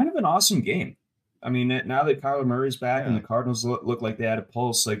 Kind of an awesome game. I mean, now that Kyler Murray's back and the Cardinals look like they had a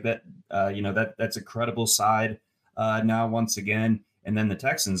pulse, like that, that's a credible side now once again. And then the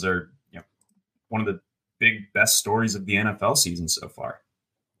Texans are, one of the best stories of the NFL season so far.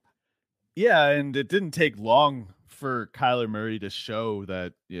 Yeah, and it didn't take long for Kyler Murray to show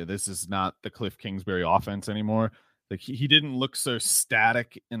that this is not the Cliff Kingsbury offense anymore. Like he didn't look so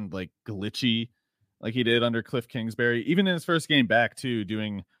static and like glitchy like he did under Cliff Kingsbury, even in his first game back too,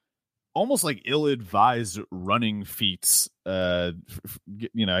 doing almost like ill-advised running feats. I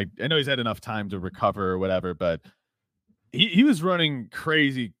know he's had enough time to recover or whatever, but he was running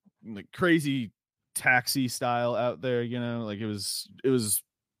crazy taxi style out there. Like it was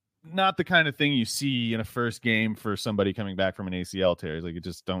not the kind of thing you see in a first game for somebody coming back from an ACL tear. Like you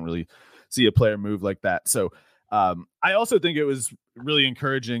just don't really see a player move like that. So I also think it was really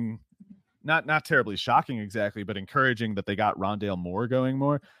encouraging, not terribly shocking exactly, but encouraging that they got Rondale Moore going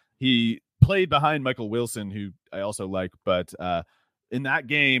more. He played behind Michael Wilson, who I also like, but in that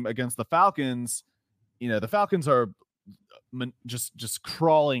game against the Falcons, the Falcons are just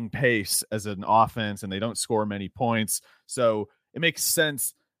crawling pace as an offense, and they don't score many points. So it makes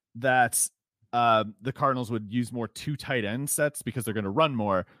sense that the Cardinals would use more 2 tight end sets because they're going to run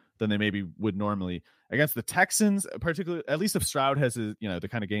more than they maybe would normally against the Texans, particularly, at least if Stroud has the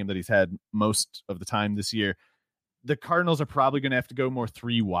kind of game that he's had most of the time this year. The Cardinals are probably going to have to go more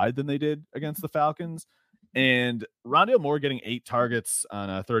 3 wide than they did against the Falcons. And Rondale Moore getting 8 targets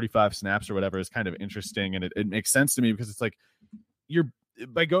on 35 snaps or whatever is kind of interesting. And it makes sense to me because it's like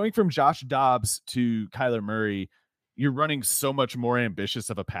by going from Josh Dobbs to Kyler Murray, you're running so much more ambitious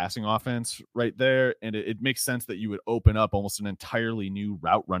of a passing offense right there. And it makes sense that you would open up almost an entirely new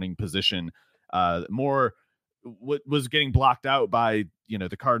route running position. More what was getting blocked out by,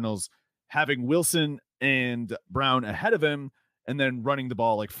 the Cardinals having Wilson and Brown ahead of him and then running the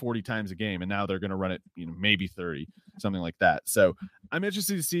ball like 40 times a game. And now they're going to run it, maybe 30, something like that. So I'm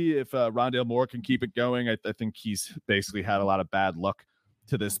interested to see if Rondale Moore can keep it going. I think he's basically had a lot of bad luck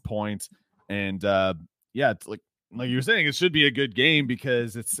to this point. And it's like you were saying, it should be a good game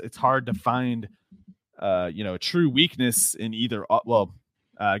because it's hard to find, a true weakness in either.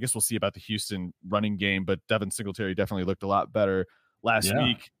 I guess we'll see about the Houston running game, but Devin Singletary definitely looked a lot better last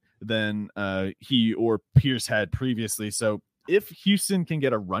week than he or Pierce had previously. So if Houston can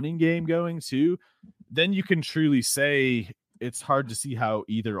get a running game going too, then you can truly say it's hard to see how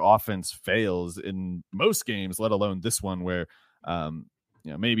either offense fails in most games, let alone this one where,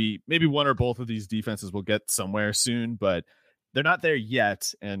 maybe one or both of these defenses will get somewhere soon, but they're not there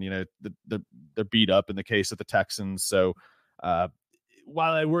yet. And, they're beat up in the case of the Texans. So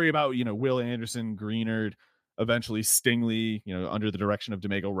while I worry about, Will Anderson, Greenard, eventually Stingley, under the direction of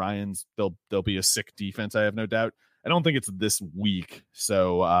DeMeco Ryans, they'll be a sick defense. I have no doubt. I don't think it's this week.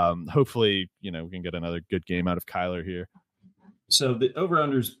 So hopefully, we can get another good game out of Kyler here. So the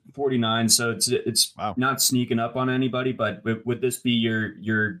over/under is 49. So it's wow. Not sneaking up on anybody, but would this be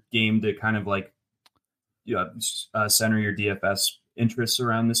your game to kind of like center your DFS interests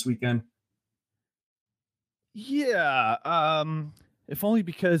around this weekend? Yeah. If only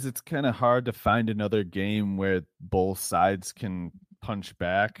because it's kind of hard to find another game where both sides can punch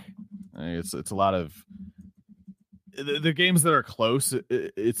back. It's a lot of the games that are close.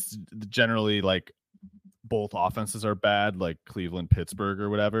 It's generally like both offenses are bad, like Cleveland, Pittsburgh, or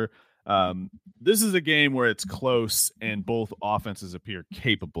whatever. This is a game where it's close and both offenses appear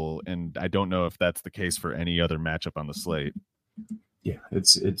capable, and I don't know if that's the case for any other matchup on the slate. Yeah,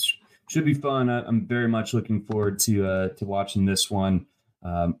 it's should be fun. I'm very much looking forward to watching this one.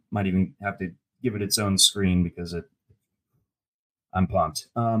 Might even have to give it its own screen because I'm pumped.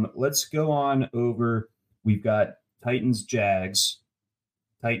 Let's go on over. We've got Titans, Jags.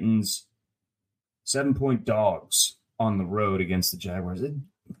 Titans 7-point dogs on the road against the Jaguars.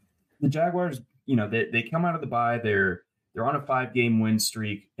 The Jaguars, they come out of the bye. They're on a 5-game win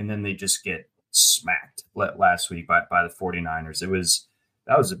streak, and then they just get smacked last week by the 49ers.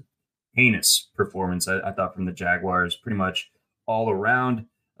 That was a heinous performance, I thought, from the Jaguars, pretty much all around.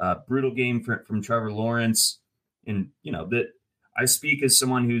 Brutal game from Trevor Lawrence. And, that I speak as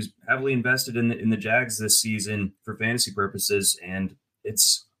someone who's heavily invested in the Jags this season for fantasy purposes. And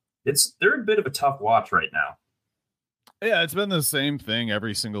they're a bit of a tough watch right now. Yeah, it's been the same thing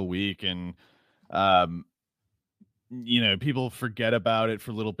every single week. And, people forget about it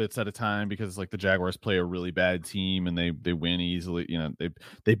for little bits at a time because like the Jaguars play a really bad team and they win easily.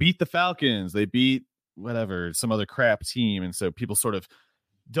 They beat the Falcons, they beat whatever, some other crap team. And so people sort of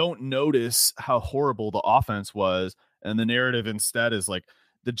don't notice how horrible the offense was. And the narrative instead is like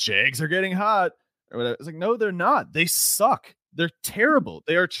the Jags are getting hot or whatever. It's like, no, they're not. They suck. They're terrible.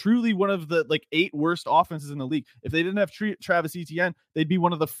 They are truly one of the 8 worst offenses in the league. If they didn't have Travis Etienne, they'd be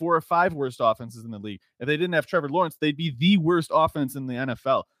one of the 4 or 5 worst offenses in the league. If they didn't have Trevor Lawrence, they'd be the worst offense in the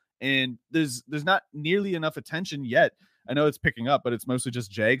NFL. And there's not nearly enough attention yet. I know it's picking up, but it's mostly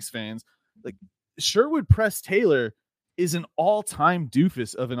just Jags fans. Like Sherwood Press Taylor is an all-time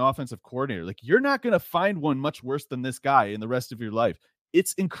doofus of an offensive coordinator. Like you're not going to find one much worse than this guy in the rest of your life.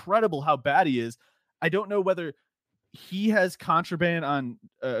 It's incredible how bad he is. I don't know whether he has contraband on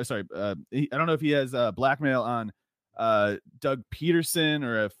I don't know if he has blackmail on Doug Peterson,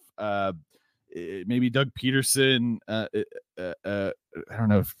 or if maybe Doug Peterson I don't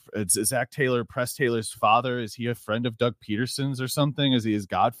know if it's Zach Taylor, Press Taylor's father. Is he a friend of Doug Peterson's or something? Is he his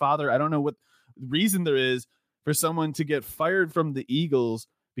godfather? I don't know what reason there is for someone to get fired from the Eagles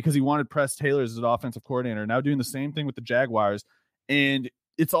because he wanted Press Taylor as an offensive coordinator, now doing the same thing with the Jaguars. And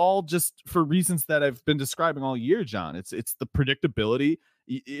it's all just for reasons that I've been describing all year, John. It's the predictability.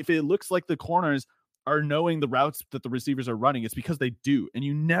 If it looks like the corners are knowing the routes that the receivers are running, it's because they do. And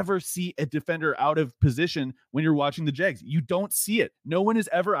you never see a defender out of position when you're watching the Jags. You don't see it. No one is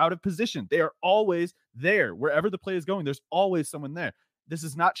ever out of position. They are always there. Wherever the play is going, there's always someone there. This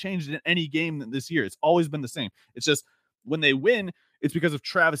has not changed in any game this year. It's always been the same. It's just when they win, it's because of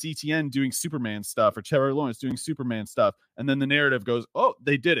Travis Etienne doing Superman stuff or Trevor Lawrence doing Superman stuff. And then the narrative goes, oh,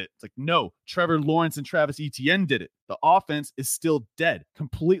 they did it. It's like, no, Trevor Lawrence and Travis Etienne did it. The offense is still dead,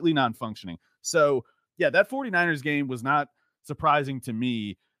 completely non-functioning. So, yeah, that 49ers game was not surprising to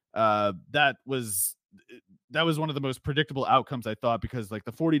me. That was one of the most predictable outcomes, I thought, because like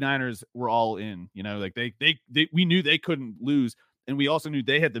the 49ers were all in, like we knew they couldn't lose. And we also knew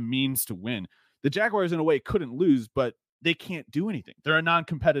they had the means to win. The Jaguars in a way couldn't lose, but they can't do anything. They're a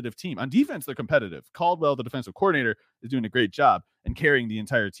non-competitive team. On defense, they're competitive. Caldwell, the defensive coordinator, is doing a great job and carrying the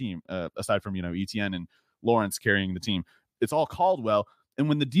entire team, aside from, Etienne and Lawrence carrying the team. It's all Caldwell. And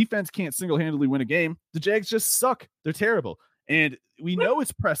when the defense can't single-handedly win a game, the Jags just suck. They're terrible. And we know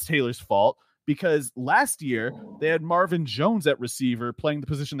it's Press Taylor's fault because last year they had Marvin Jones at receiver playing the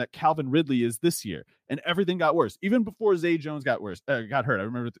position that Calvin Ridley is this year. And everything got worse. Even before Zay Jones got hurt. I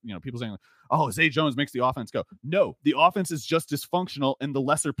remember, people saying, oh, Zay Jones makes the offense go. No, the offense is just dysfunctional and the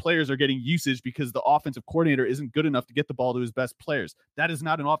lesser players are getting usage because the offensive coordinator isn't good enough to get the ball to his best players. That is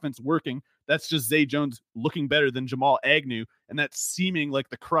not an offense working. That's just Zay Jones looking better than Jamal Agnew. And that's seeming like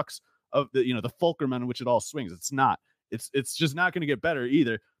the crux of the fulcrum on which it all swings. It's not. It's just not going to get better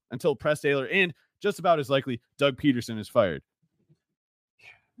either until Press Taylor and just about as likely Doug Peterson is fired.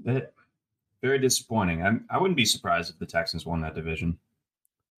 Very disappointing. I wouldn't be surprised if the Texans won that division.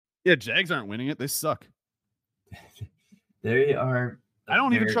 Yeah, Jags aren't winning it. They suck. They are. I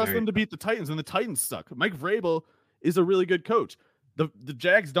don't even trust them to beat the Titans, and the Titans suck. Mike Vrabel is a really good coach. The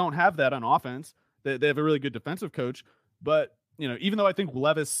Jags don't have that on offense. They have a really good defensive coach. But, even though I think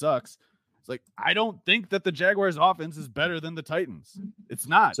Levis sucks, it's like, I don't think that the Jaguars offense is better than the Titans. It's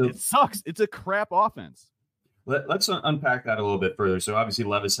not. It sucks. It's a crap offense. Let's unpack that a little bit further. So obviously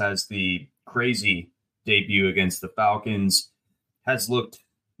Levis has the crazy debut against the Falcons, has looked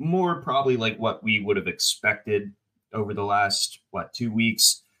more probably like what we would have expected over the last, 2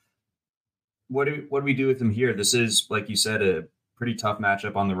 weeks. What do we do with him here? This is, like you said, a pretty tough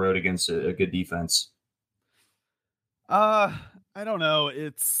matchup on the road against a good defense. I don't know.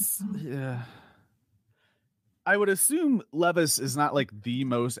 I would assume Levis is not like the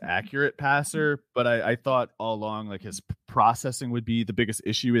most accurate passer, but I thought all along like his processing would be the biggest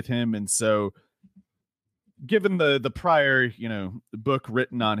issue with him. And so given the prior, book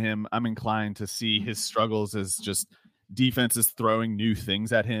written on him, I'm inclined to see his struggles as just defenses throwing new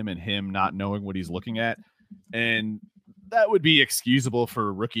things at him and him not knowing what he's looking at. And that would be excusable for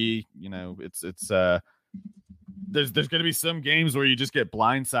a rookie. There's going to be some games where you just get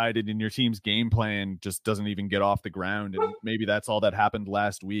blindsided and your team's game plan just doesn't even get off the ground. And maybe that's all that happened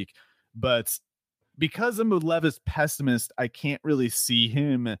last week. But because I'm a Levis pessimist, I can't really see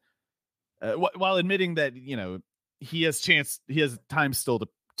him while admitting that, he has time still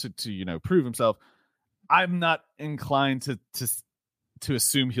to prove himself. I'm not inclined to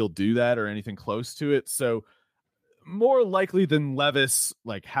assume he'll do that or anything close to it. So more likely than Levis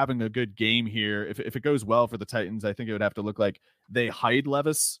like having a good game here. If it goes well for the Titans, I think it would have to look like they hide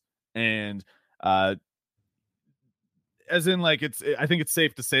Levis, and as in like I think it's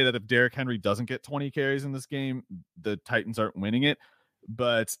safe to say that if Derrick Henry doesn't get 20 carries in this game, the Titans aren't winning it.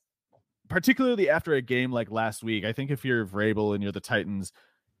 But particularly after a game like last week, I think if you're Vrabel and you're the Titans,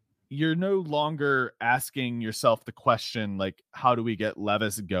 you're no longer asking yourself the question like, how do we get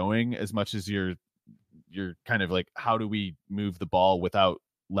Levis going, as much as you're kind of like, how do we move the ball without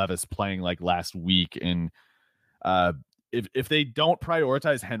Levis playing like last week? And if they don't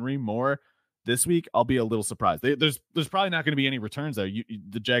prioritize Henry more this week, I'll be a little surprised. There's probably not going to be any returns there.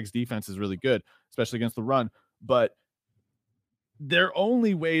 The Jags defense is really good, especially against the run, but their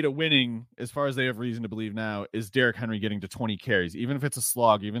only way to winning, as far as they have reason to believe now, is Derrick Henry getting to 20 carries, even if it's a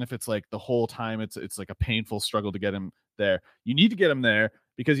slog, even if it's like the whole time it's like a painful struggle to get him there. You need to get him there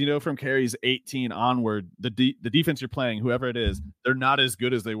because, from carries 18 onward, the defense you're playing, whoever it is, they're not as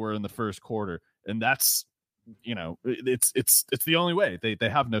good as they were in the first quarter. And that's, it's the only way. They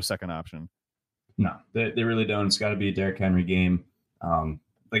have no second option. No, they really don't. It's got to be a Derrick Henry game.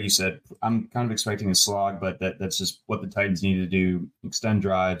 Like you said, I'm kind of expecting a slog, but that's just what the Titans need to do, extend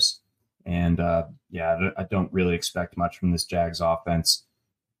drives. And I don't really expect much from this Jags offense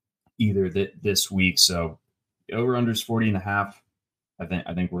either this week. So over-under is 40.5.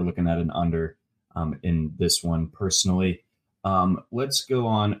 I think we're looking at an under in this one personally. Let's go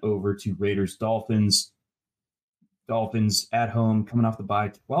on over to Raiders Dolphins. Dolphins at home, coming off the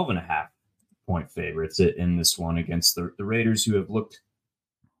bye, 12.5 point favorites in this one against the Raiders, who have looked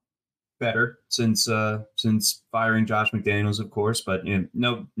better since firing Josh McDaniels, of course, but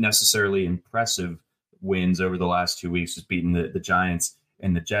no necessarily impressive wins over the last 2 weeks, just beating the Giants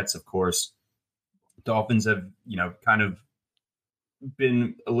and the Jets, of course. Dolphins have kind of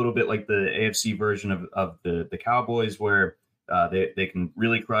been a little bit like the AFC version of the Cowboys, where they can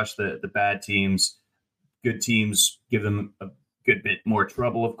really crush the bad teams. Good teams give them a good bit more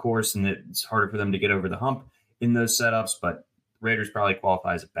trouble, of course, and it's harder for them to get over the hump in those setups, but Raiders probably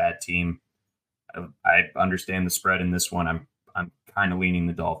qualify as a bad team. I understand the spread in this one. I'm kind of leaning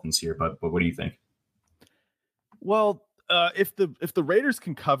the Dolphins here, but what do you think? Well, if the Raiders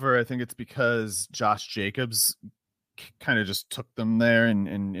can cover, I think it's because Josh Jacobs kind of just took them there, and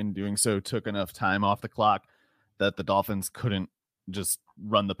in doing so took enough time off the clock that the Dolphins couldn't just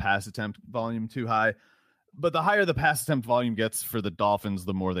run the pass attempt volume too high. But the higher the pass attempt volume gets for the Dolphins,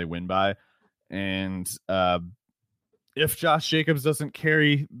 the more they win by. And if Josh Jacobs doesn't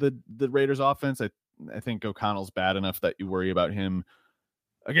carry the Raiders offense, I think O'Connell's bad enough that you worry about him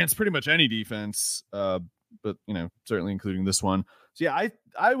against pretty much any defense, but certainly including this one. So yeah,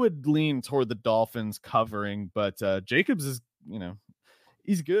 I would lean toward the Dolphins covering, but Jacobs is,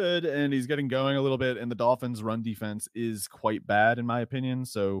 he's good and he's getting going a little bit, and the Dolphins run defense is quite bad in my opinion.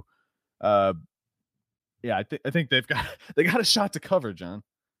 So I think they got a shot to cover, John.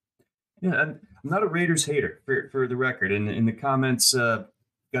 Yeah, I'm not a Raiders hater, for the record. In the comments, got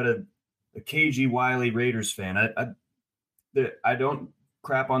a cagey, wily Raiders fan. I don't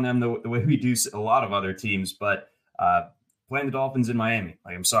crap on them the way we do a lot of other teams, but playing the Dolphins in Miami,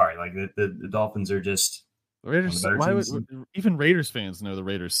 like, I'm sorry, like the Dolphins are just Raiders. Why would even Raiders fans know the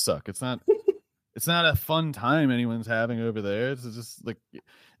Raiders suck? It's not. It's not a fun time anyone's having over there. It's just like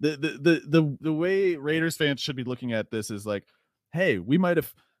the way Raiders fans should be looking at this is like, hey, we might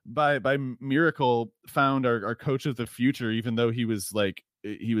have by miracle found our coach of the future, even though he was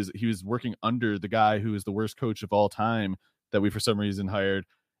working under the guy who is the worst coach of all time that we for some reason hired.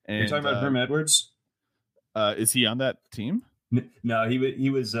 And you're talking about Herm Edwards? Is he on that team? No, he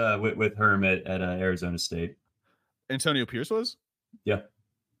was with Herm at Arizona State. Antonio Pierce was? Yeah.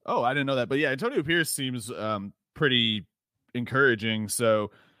 Oh, I didn't know that. But yeah, Antonio Pierce seems pretty encouraging.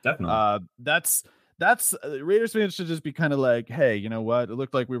 So definitely, that's Raiders fans should just be kind of like, hey, you know what? It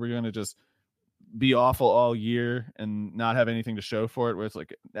looked like we were going to just be awful all year and not have anything to show for it. Where it's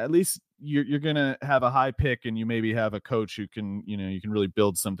like, at least you're going to have a high pick and you maybe have a coach who can, you can really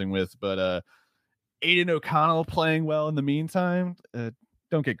build something with. But Aiden O'Connell playing well in the meantime.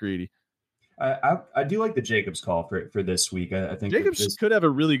 Don't get greedy. I do like the Jacobs call for this week. I think Jacobs could have a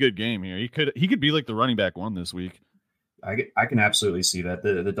really good game here. He could be like the running back one this week. I can absolutely see that.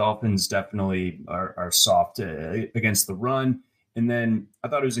 The Dolphins definitely are soft against the run. And then I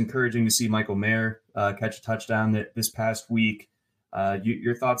thought it was encouraging to see Michael Mayer catch a touchdown this past week.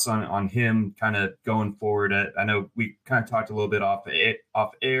 Your thoughts on him kind of going forward? I know we kind of talked a little bit off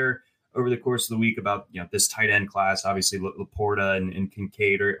air over the course of the week about this tight end class. Obviously, Laporta and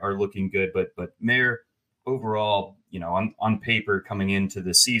Kincaid are looking good, but Mayer overall, on paper coming into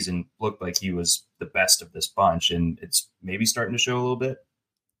the season looked like he was the best of this bunch, and it's maybe starting to show a little bit.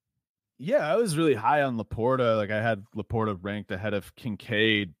 Yeah, I was really high on Laporta. Like I had Laporta ranked ahead of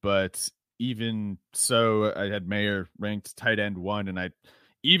Kincaid, but even so, I had Mayer ranked tight end 1, and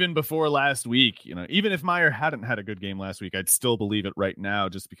even before last week, even if Mayer hadn't had a good game last week, I'd still believe it right now,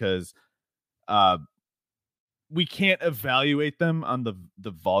 just because we can't evaluate them on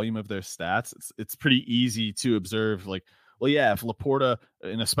the volume of their stats. It's pretty easy to observe, like, well, yeah, if Laporta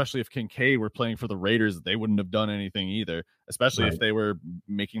and especially if Kincaid were playing for the Raiders, they wouldn't have done anything either, especially if they were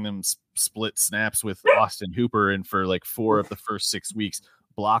making them split snaps with Austin Hooper and for like 4 of the first 6 weeks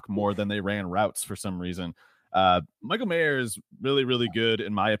block more than they ran routes for some reason. Michael Mayer is really, really good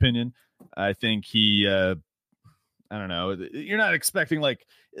in my opinion. I think he I don't know. You're not expecting like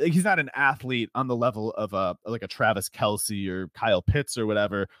he's not an athlete on the level of a Travis Kelce or Kyle Pitts or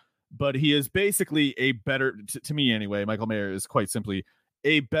whatever, but he is basically a better, to me anyway. Michael Mayer is quite simply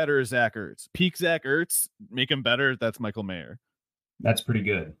a better Zach Ertz. Peak Zach Ertz, make him better. That's Michael Mayer. That's pretty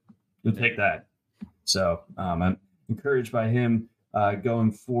good. You'll take that. So I'm encouraged by him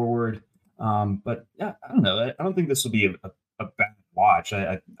going forward. But yeah, I don't know. I don't think this will be a bad watch.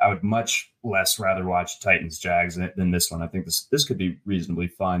 I would much less rather watch Titans Jags than this one. I think this could be reasonably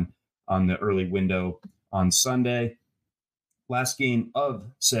fun on the early window on Sunday. Last game of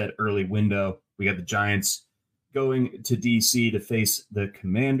said early window, we got the Giants going to DC to face the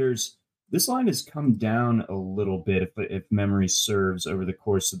Commanders. This line has come down a little bit, if memory serves, over the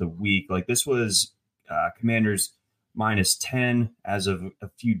course of the week. Like this was Commanders -10 as of a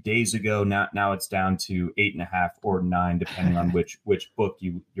few days ago. Now it's down to 8.5 or 9, depending on which book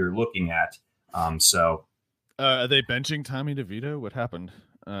you're looking at. So, are they benching Tommy DeVito? What happened?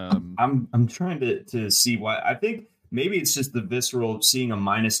 I'm trying to see why. I think maybe it's just the visceral seeing a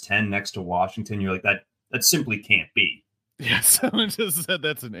 -10 next to Washington. You're like that simply can't be. Yeah, someone just said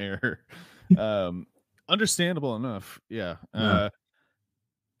that's an error. Understandable enough. Yeah.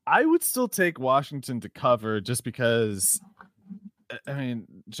 I would still take Washington to cover just because, I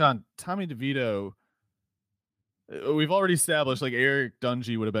mean, John, Tommy DeVito, we've already established like Eric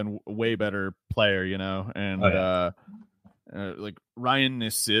Dungy would have been a way better player, and like Ryan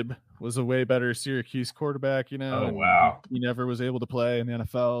Nassib was a way better Syracuse quarterback, Oh, wow. He never was able to play in the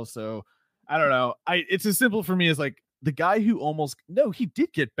NFL. So I don't know. It's as simple for me as like the guy who he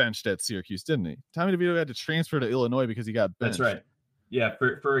did get benched at Syracuse, didn't he? Tommy DeVito had to transfer to Illinois because he got benched. That's right. Yeah,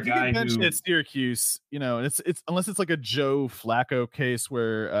 for a guy who at Syracuse, it's unless it's like a Joe Flacco case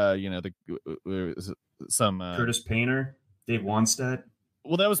where Curtis Painter, Dave Wannstedt.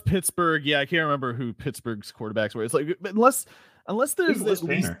 Well, that was Pittsburgh. Yeah, I can't remember who Pittsburgh's quarterbacks were. It's like unless there's at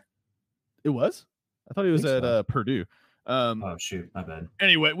least it was. I thought he was at Purdue. Oh shoot, my bad.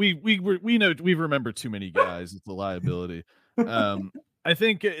 Anyway, we know we remember too many guys. It's a liability. I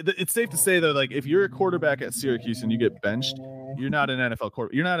think it's safe to say though, like if you're a quarterback at Syracuse and you get benched, you're not an NFL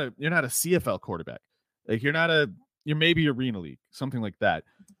quarterback. You're not a CFL quarterback. Like you're maybe Arena League, something like that.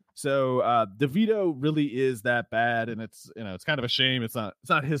 So DeVito really is that bad, and it's kind of a shame. It's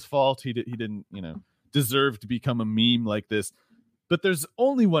not his fault. He didn't deserve to become a meme like this. But there's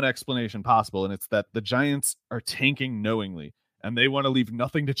only one explanation possible, and it's that the Giants are tanking knowingly, and they want to leave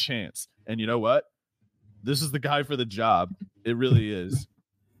nothing to chance. And you know what? This is the guy for the job. It really is.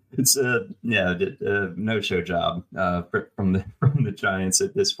 It's a no-show job from the Giants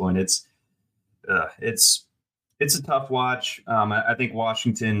at this point. It's a tough watch. I think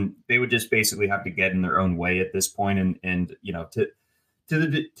Washington, they would just basically have to get in their own way at this point, and to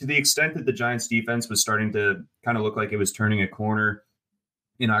the extent that the Giants defense was starting to kind of look like it was turning a corner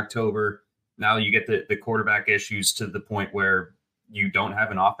in October. Now you get the quarterback issues to the point where you don't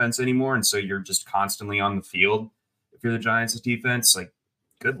have an offense anymore, and so you're just constantly on the field. If you're the Giants' defense, like,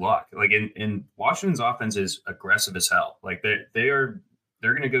 good luck. Like in Washington's offense is aggressive as hell. Like they're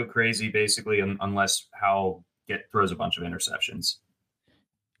going to go crazy basically unless Howell throws a bunch of interceptions.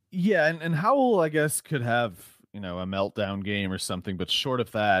 Yeah, and Howell, I guess, could have a meltdown game or something, but short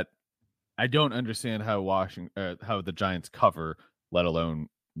of that, I don't understand how how the Giants cover, let alone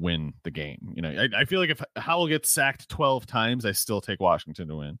win the game. I feel like if Howell gets sacked 12 times, I still take Washington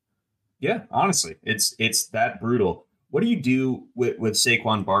to win. Yeah, honestly, it's that brutal. What do you do with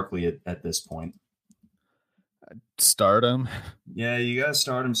Saquon Barkley at this point? Start him. Yeah, you gotta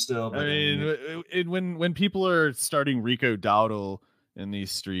start him still. But I mean, when people are starting Rico Dowdle in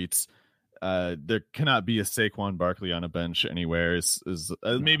these streets, there cannot be a Saquon Barkley on a bench anywhere. Is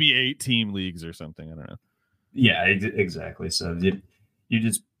maybe 8-team leagues or something. I don't know. Yeah, exactly. So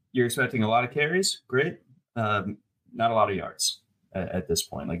you're expecting a lot of carries. Great. Not a lot of yards. at this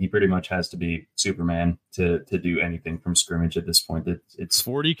point. Like he pretty much has to be Superman to do anything from scrimmage at this point. It's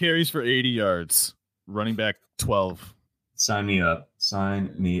 40 carries for 80 yards, running back 12. Sign me up.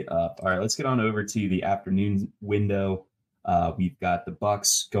 Sign me up. All right, let's get on over to the afternoon window. We've got the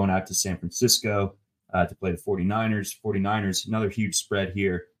Bucs going out to San Francisco to play the 49ers. 49ers, another huge spread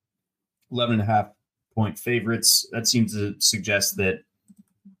here. 11.5-point favorites. That seems to suggest that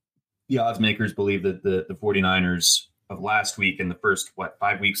the odds makers believe that the 49ers of last week and the first,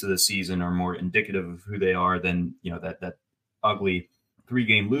 5 weeks of the season are more indicative of who they are than, that ugly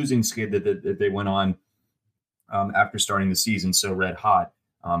 3-game losing skid that they went on after starting the season so red hot.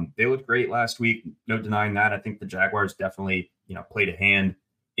 They looked great last week. No denying that. I think the Jaguars definitely, played a hand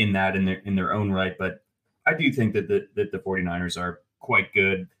in that in their own right. But I do think that the 49ers are quite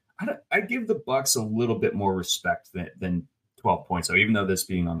good. I give the Bucs a little bit more respect than 12 points, though, even though this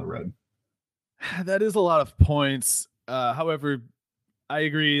being on the road. That is a lot of points. However, I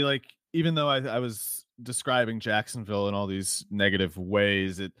agree. Like, even though I was describing Jacksonville in all these negative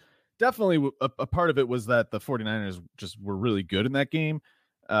ways, it definitely a part of it was that the 49ers just were really good in that game.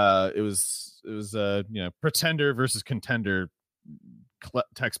 It was pretender versus contender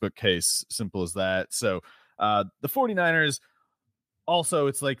textbook case, simple as that. So the 49ers also,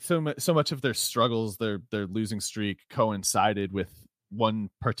 it's like so much of their struggles, their losing streak coincided with one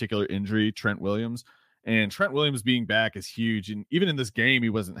particular injury, Trent Williams. And Trent Williams being back is huge. And even in this game, he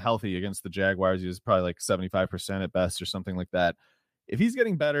wasn't healthy against the Jaguars. He was probably like 75% at best or something like that. If he's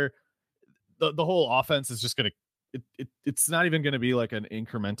getting better, the whole offense is just going to, it's not even going to be like an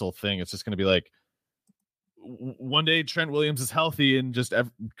incremental thing. It's just going to be like one day Trent Williams is healthy and just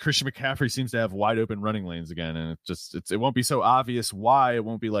Christian McCaffrey seems to have wide open running lanes again. And it won't be so obvious why. It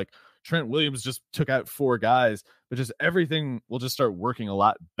won't be like Trent Williams just took out 4 guys, but just everything will just start working a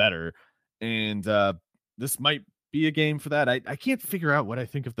lot better. And this might be a game for that. I can't figure out what I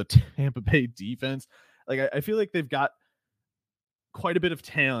think of the Tampa Bay defense. Like, I feel like they've got quite a bit of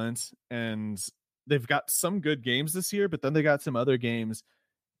talent and they've got some good games this year, but then they got some other games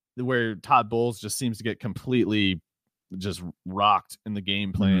where Todd Bowles just seems to get completely just rocked in the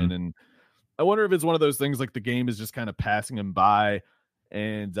game plan. Mm-hmm. And I wonder if it's one of those things like the game is just kind of passing him by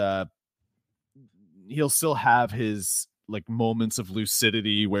and he'll still have his like moments of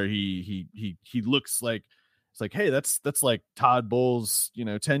lucidity where he looks like it's like, hey, that's like Todd Bowles,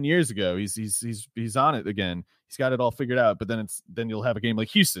 10 years ago. He's on it again. He's got it all figured out. But then you'll have a game like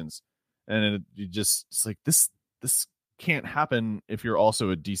Houston's, and it's like this can't happen if you're also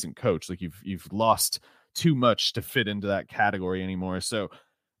a decent coach. Like you've lost too much to fit into that category anymore. So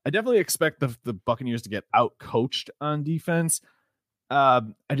I definitely expect the Buccaneers to get out coached on defense. I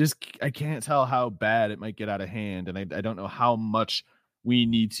can't tell how bad it might get out of hand. And I don't know how much we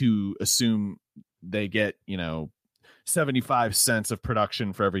need to assume they get, 75 cents of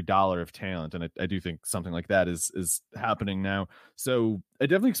production for every dollar of talent. And I do think something like that is happening now. So I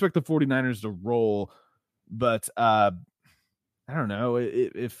definitely expect the 49ers to roll, but I don't know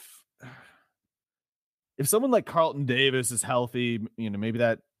if someone like Carlton Davis is healthy, maybe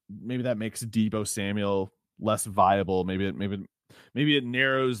that makes Deebo Samuel less viable. Maybe it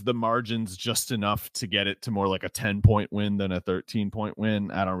narrows the margins just enough to get it to more like a 10-point win than a 13-point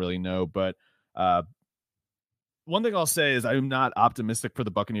win. I don't really know, but one thing I'll say is I'm not optimistic for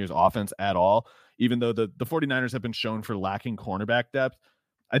the Buccaneers offense at all, even though the 49ers have been shown for lacking cornerback depth.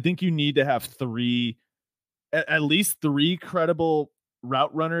 I think you need to have at least three credible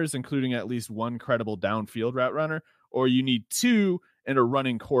route runners, including at least one credible downfield route runner, or you need 2 and a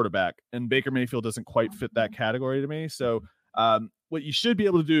running quarterback. And Baker Mayfield doesn't quite fit that category to me. So what you should be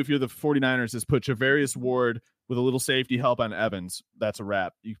able to do if you're the 49ers is put Javarius Ward with a little safety help on Evans. That's a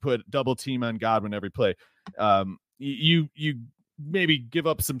wrap. You put double team on Godwin every play. You maybe give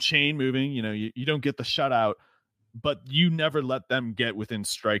up some chain moving. You don't get the shutout, but you never let them get within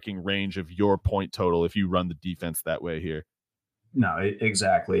striking range of your point total if you run the defense that way here. No,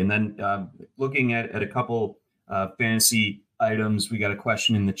 exactly. And then looking at a couple fantasy items, we got a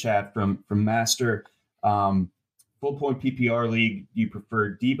question in the chat from Master. Full point PPR league, do you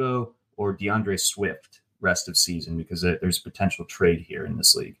prefer Deebo or DeAndre Swift rest of season? Because there's potential trade here in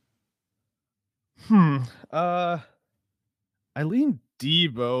this league. I lean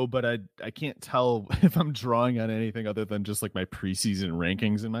Deebo, but I can't tell if I'm drawing on anything other than just like my preseason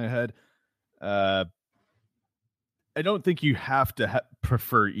rankings in my head. I don't think you have to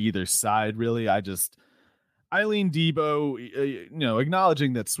prefer either side, really. I lean Deebo,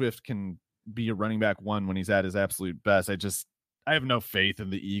 acknowledging that Swift can be a running back 1 when he's at his absolute best. I have no faith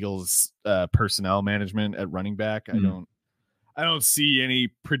in the Eagles personnel management at running back. Mm. I don't see any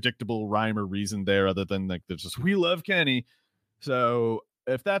predictable rhyme or reason there other than like there's just, we love Kenny. So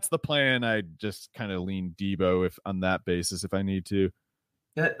if that's the plan, I just kind of lean Debo if on that basis if I need to.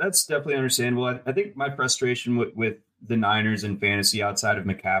 That's definitely understandable. I think my frustration with the Niners in fantasy outside of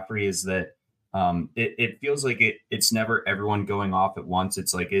McCaffrey is that it feels like it's never everyone going off at once.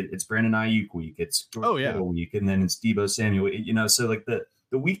 It's like it's Brandon Ayuk week, it's George Kittle week, and then it's Debo Samuel. So like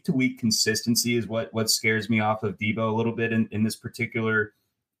the week to week consistency is what scares me off of Debo a little bit in this particular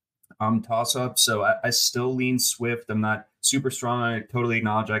toss up. So I still lean Swift. I'm not super strong. I totally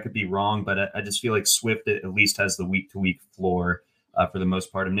acknowledge I could be wrong, but I just feel like Swift at least has the week to week floor. For the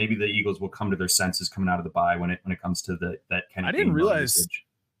most part, and maybe the Eagles will come to their senses coming out of the bye when it comes to that kind of. I didn't realize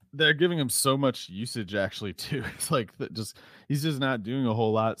they're giving him so much usage actually too. It's like that he's just not doing a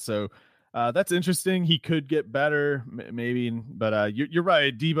whole lot. So that's interesting. He could get better, maybe, but you're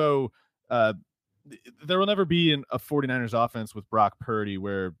right, Debo. There will never be a 49ers offense with Brock Purdy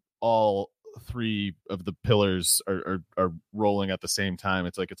where all three of the pillars are rolling at the same time.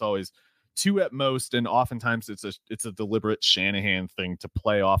 It's like it's always two at most, and oftentimes it's a deliberate Shanahan thing to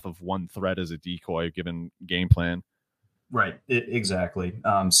play off of one threat as a decoy given game plan. Right, exactly.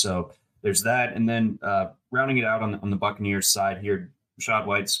 So there's that, and then rounding it out on the Buccaneers side here, Rachaad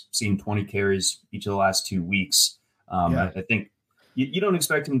White's seen 20 carries each of the last 2 weeks. I think you don't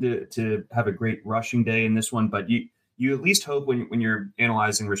expect him to have a great rushing day in this one, but you at least hope when you're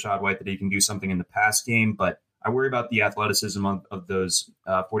analyzing Rachaad White that he can do something in the pass game, but I worry about the athleticism of those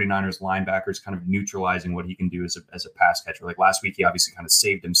 49ers linebackers kind of neutralizing what he can do as a pass catcher. Like last week, he obviously kind of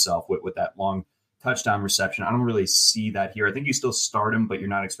saved himself with that long touchdown reception. I don't really see that here. I think you still start him, but you're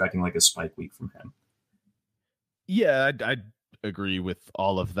not expecting like a spike week from him. Yeah, I agree with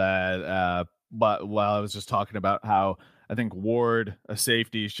all of that. But while I was just talking about how I think Ward, a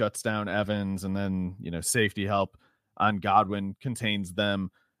safety, shuts down Evans, and then, safety help on Godwin contains them.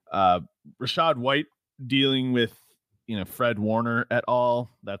 Rachaad White dealing with Fred Warner at all,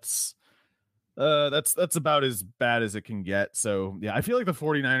 that's about as bad as it can get. So yeah, I feel like the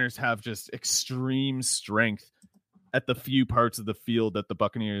 49ers have just extreme strength at the few parts of the field that the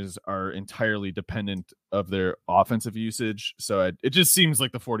Buccaneers are entirely dependent of their offensive usage. So it just seems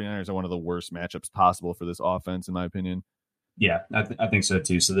like the 49ers are one of the worst matchups possible for this offense, in my opinion. Yeah, I think so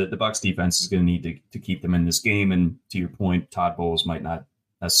too. So the Bucs defense is going to need to keep them in this game. And to your point, Todd Bowles might not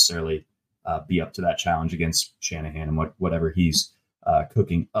necessarily be up to that challenge against Shanahan and whatever he's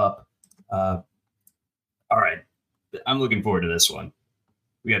cooking up. All right, I'm looking forward to this one.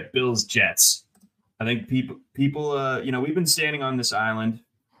 We got Bills Jets. I think people, we've been standing on this island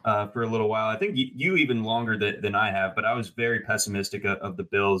for a little while. I think you even longer than I have, but I was very pessimistic of the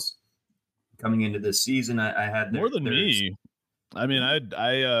Bills coming into this season. I had more than me. I mean,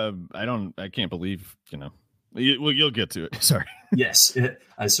 I can't believe, you'll get to it. Sorry. Yes,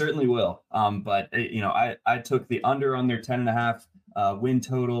 I certainly will. But I took the under on their 10.5 win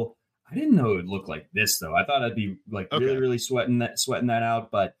total. I didn't know it would look like this though. I thought I'd be really sweating that out.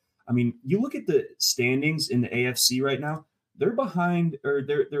 But I mean, you look at the standings in the AFC right now, they're behind, or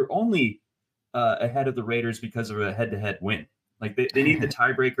they're only ahead of the Raiders because of a head-to-head win. Like they need the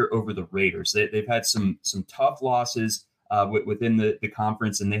tiebreaker over the Raiders. They've had some tough losses within the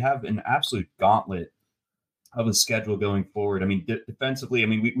conference, and they have an absolute gauntlet of a schedule going forward. I mean, defensively,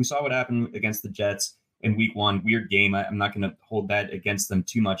 we saw what happened against the Jets in week 1. Weird game. I'm not going to hold that against them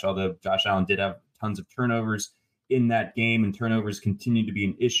too much, although Josh Allen did have tons of turnovers in that game, and turnovers continue to be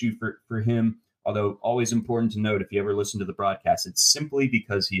an issue for him. Although always important to note, if you ever listen to the broadcast, it's simply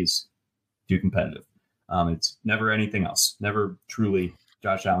because he is too competitive. It's never anything else. Never truly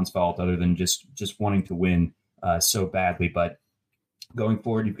Josh Allen's fault, other than just wanting to win so badly. But going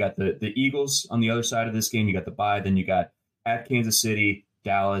forward, you've got the Eagles on the other side of this game. You got the bye. Then you got at Kansas City,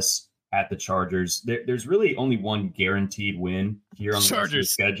 Dallas, at the Chargers. There's really only one guaranteed win here on the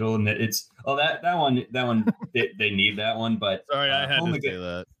Chargers schedule, and it's that one they need that one. But sorry, I had to say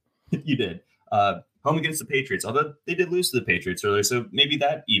that. You did. Home against the Patriots, although they did lose to the Patriots earlier, so maybe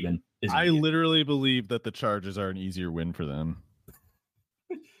that even is. I literally believe that the Chargers are an easier win for them.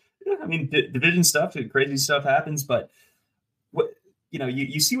 Yeah, I mean, division stuff, crazy stuff happens, but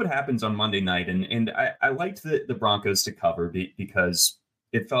you see what happens on Monday night, and I liked the Broncos to cover because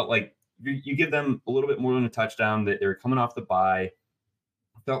it felt like you give them a little bit more than a touchdown. That they were coming off the bye. It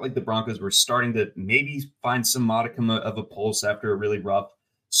felt like the Broncos were starting to maybe find some modicum of a pulse after a really rough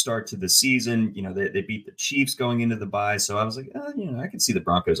start to the season. They beat the Chiefs going into the bye, so I was like, I could see the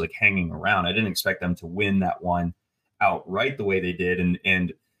Broncos like hanging around. I didn't expect them to win that one outright the way they did,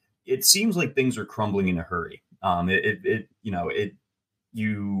 and it seems like things are crumbling in a hurry.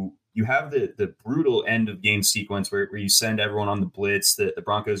 You have the brutal end of game sequence where you send everyone on the blitz. The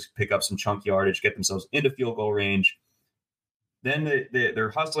Broncos pick up some chunk yardage, get themselves into field goal range. then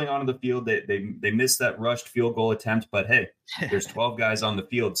they're hustling onto the field. They missed that rushed field goal attempt, but hey, there's 12 guys on the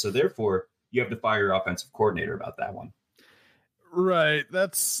field, so therefore you have to fire your offensive coordinator about that one. Right.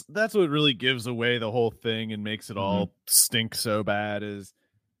 That's what really gives away the whole thing and makes it all stink so bad. Is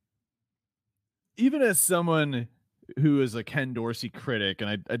even as someone who is a Ken Dorsey critic, and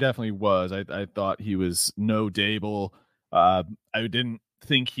I definitely was, I thought he was no Dable. I didn't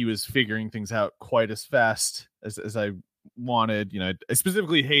think he was figuring things out quite as fast as I wanted. I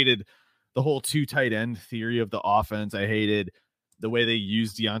specifically hated the whole 2 tight end theory of the offense. I hated the way they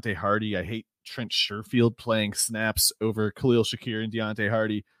used Deontay Hardy. I hate Trent Sherfield playing snaps over Khalil Shakir and Deontay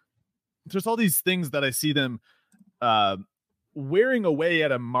Hardy. There's all these things that I see them wearing away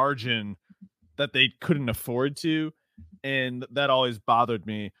at a margin that they couldn't afford to, and that always bothered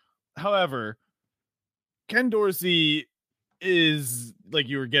me. However, Ken Dorsey is, like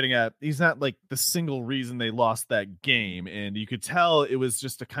you were getting at, he's not like the single reason they lost that game, and you could tell it was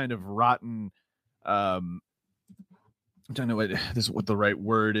just a kind of rotten I don't know what the right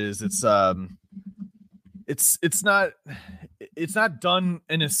word is. It's not done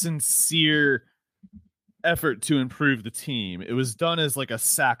in a sincere effort to improve the team. It was done as like a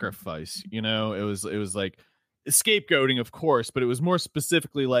sacrifice, it was like scapegoating, of course, but it was more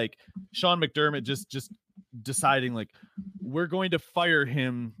specifically like Sean McDermott just deciding like, we're going to fire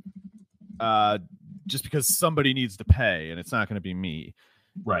him just because somebody needs to pay, and it's not going to be me.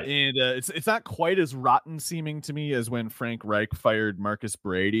 Right. And it's not quite as rotten seeming to me as when Frank Reich fired Marcus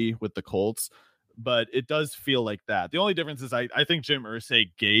Brady with the Colts, but it does feel like that. The only difference is I think Jim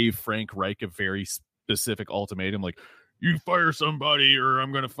Irsay gave Frank Reich a very specific ultimatum, like, you fire somebody or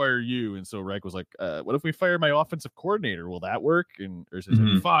I'm going to fire you. And so Reich was like, what if we fire my offensive coordinator? Will that work? And Irsay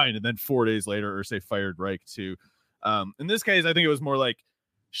said, fine. And then 4 days later, Irsay fired Reich too. In this case, I think it was more like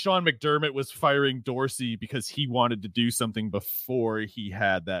Sean McDermott was firing Dorsey because he wanted to do something before he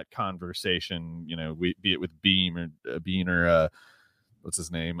had that conversation, be it with Bean or what's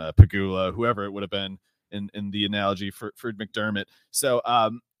his name, Pagula, whoever it would have been in the analogy for McDermott. So,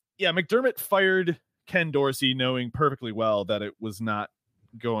 McDermott fired Ken Dorsey knowing perfectly well that it was not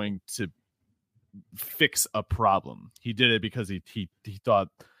going to fix a problem. He did it because he thought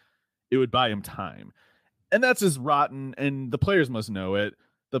it would buy him time. And that's just rotten, and the players must know it.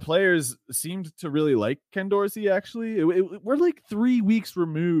 The players seemed to really like Ken Dorsey, actually. We're like 3 weeks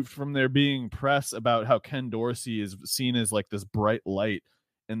removed from there being press about how Ken Dorsey is seen as like this bright light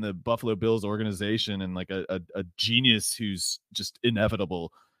in the Buffalo Bills organization and like a genius who's just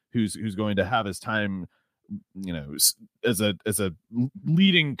inevitable, who's going to have his time, as a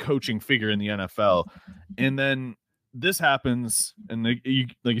leading coaching figure in the NFL. And then this happens, and like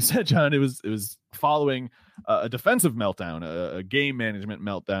you said, John, it was following a defensive meltdown, a game management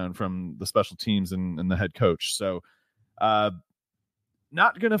meltdown from the special teams and the head coach. So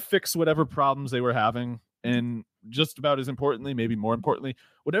not going to fix whatever problems they were having. And just about as importantly, maybe more importantly,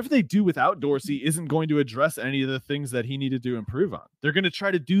 whatever they do without Dorsey isn't going to address any of the things that he needed to improve on. They're going to try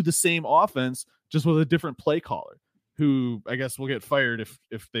to do the same offense, just with a different play caller, who I guess will get fired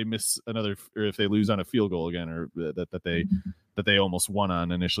if they miss another, or if they lose on a field goal again, or that they almost won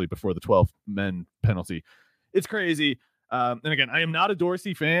on initially before the 12 men penalty. It's crazy. And again, I am not a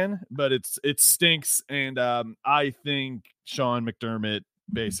Dorsey fan, but it stinks. And I think Sean McDermott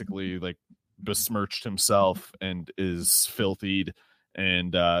basically like besmirched himself and is filthied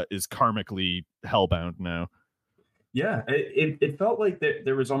and is karmically hellbound now. Yeah, it felt like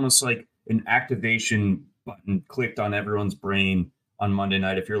there was almost like an activation button clicked on everyone's brain on Monday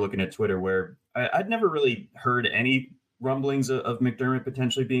night, if you're looking at Twitter, where I'd never really heard any rumblings of McDermott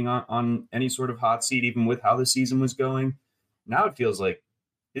potentially being on any sort of hot seat, even with how the season was going. Now it feels like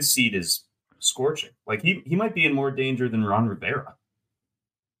his seat is scorching. Like he might be in more danger than Ron Rivera.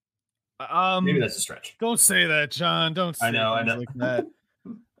 Maybe that's a stretch. Don't say that, John. Don't say I know. Like that.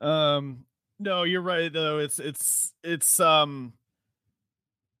 No, you're right though. It's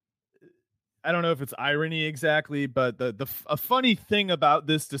I don't know if it's irony exactly, but a funny thing about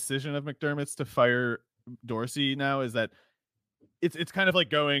this decision of McDermott's to fire Dorsey now is that it's kind of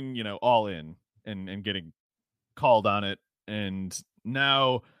like going, all in and getting called on it. And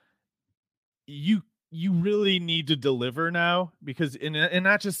now you really need to deliver now, because and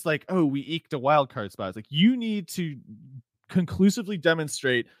not just like, oh, we eked a wild card spot. It's like you need to conclusively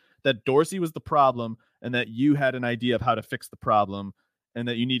demonstrate that Dorsey was the problem and that you had an idea of how to fix the problem, and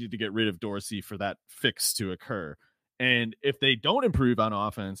that you needed to get rid of Dorsey for that fix to occur. And if they don't improve on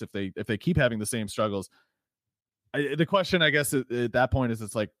offense, if they keep having the same struggles, the question, I guess, at that point is,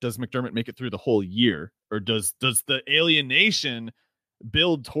 it's like, does McDermott make it through the whole year, or does the alienation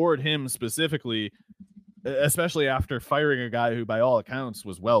build toward him specifically especially after firing a guy who, by all accounts,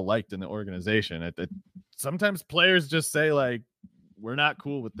 was well liked in the organization. Sometimes players just say, like, we're not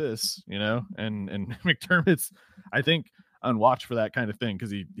cool with this, and McDermott's, I think, on watch for that kind of thing,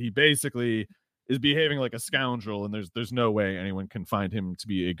 because he basically is behaving like a scoundrel, and there's no way anyone can find him to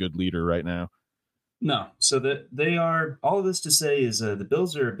be a good leader right now. No, so that they are, all of this to say is the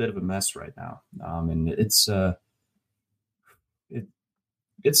Bills are a bit of a mess right now, and it's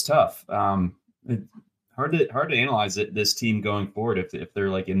tough. Hard to analyze this team going forward if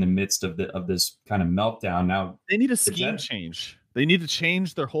they're like in the midst of this kind of meltdown. Now they need a scheme change. They need to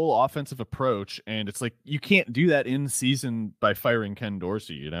change their whole offensive approach, and it's like you can't do that in season by firing Ken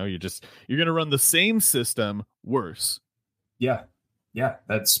Dorsey. You're going to run the same system worse. Yeah,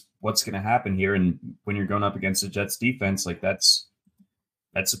 that's what's going to happen here. And when you're going up against the Jets defense, like that's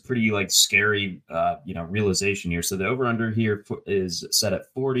a pretty like scary realization here. So the over under here is set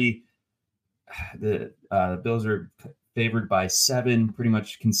at 40. The Bills are favored by 7, pretty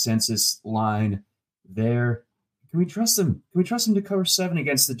much consensus line there. Can we trust them? Can we trust them to cover 7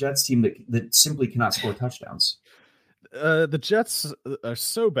 against the Jets team that simply cannot score touchdowns? The Jets are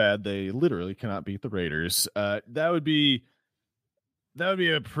so bad they literally cannot beat the Raiders. That would be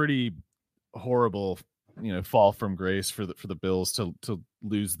a pretty horrible, fall from grace for the Bills to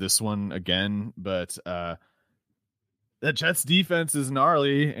lose this one again. But that Jets defense is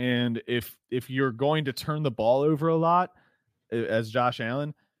gnarly, and if you're going to turn the ball over a lot, as Josh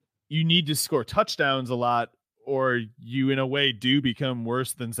Allen, you need to score touchdowns a lot, or you in a way do become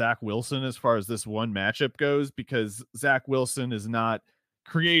worse than Zach Wilson as far as this one matchup goes, because Zach Wilson is not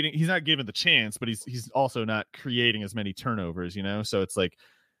creating, he's not given the chance, but he's also not creating as many turnovers, so it's like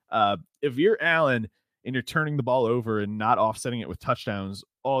if you're Allen and you're turning the ball over and not offsetting it with touchdowns,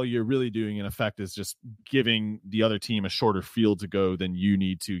 all you're really doing in effect is just giving the other team a shorter field to go than you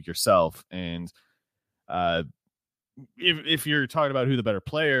need to yourself. And if you're talking about who the better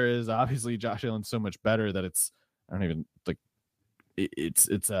player is, obviously Josh Allen's so much better that it's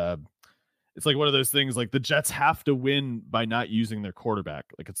like one of those things, like the Jets have to win by not using their quarterback.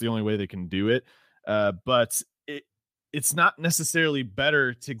 Like it's the only way they can do it. But it's not necessarily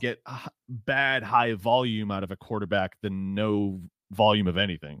better to get bad high volume out of a quarterback than no volume of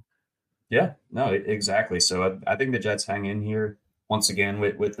anything. Yeah, no, exactly. So I think the Jets hang in here once again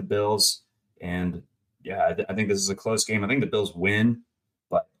with the Bills. And yeah, I think this is a close game. I think the Bills win,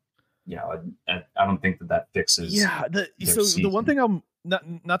 but I don't think that fixes. Yeah. The one thing I'm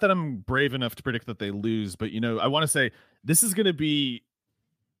not that I'm brave enough to predict that they lose, but I want to say this is going to be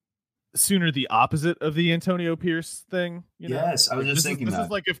sooner the opposite of the Antonio Pierce thing. Yes, I was just thinking this is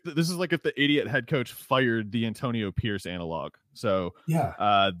like if the idiot head coach fired the Antonio Pierce analog. So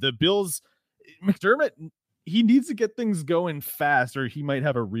yeah, the Bills, McDermott, he needs to get things going fast, or he might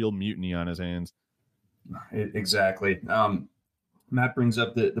have a real mutiny on his hands. Exactly. Matt brings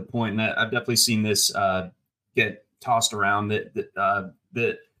up the point, and I've definitely seen this get tossed around that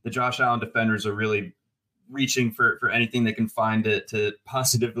the Josh Allen defenders are really reaching for anything they can find to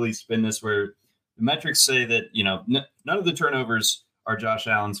positively spin this, where the metrics say that none of the turnovers are Josh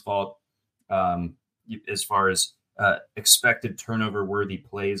Allen's fault, as far as expected turnover worthy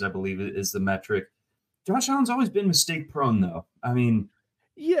plays, I believe is the metric. Josh Allen's always been mistake prone, though. I mean,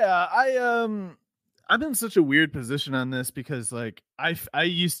 yeah, I'm in such a weird position on this, because like I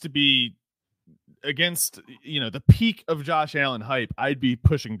used to be against the peak of Josh Allen hype. I'd be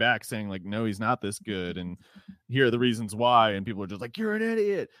pushing back saying like, no, he's not this good, and here are the reasons why, and people are just like, you're an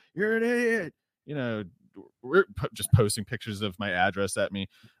idiot, we're just posting pictures of my address at me,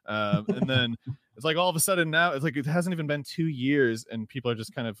 and then it's like all of a sudden now it's like it hasn't even been 2 years and people are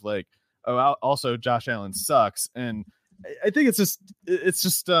just kind of like, oh, also Josh Allen sucks. And I think it's just it's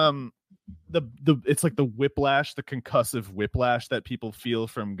like the whiplash, the concussive whiplash that people feel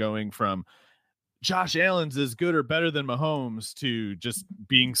from going from Josh Allen's is good or better than Mahomes to just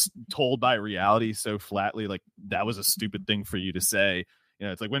being told by reality so flatly, like that was a stupid thing for you to say.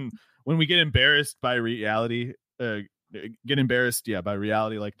 It's like when we get embarrassed by reality, by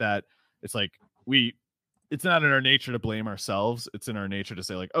reality like that, it's like it's not in our nature to blame ourselves. It's in our nature to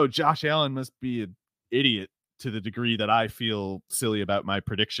say like, oh, Josh Allen must be an idiot to the degree that I feel silly about my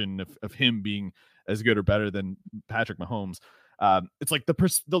prediction of him being as good or better than Patrick Mahomes. It's like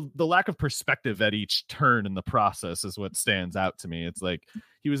the lack of perspective at each turn in the process is what stands out to me. It's like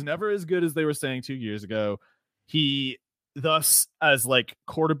he was never as good as they were saying 2 years ago. He thus, as like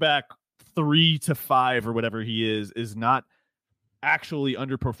quarterback 3 to 5 or whatever he is not actually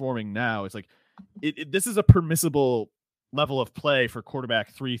underperforming now. It's like this is a permissible level of play for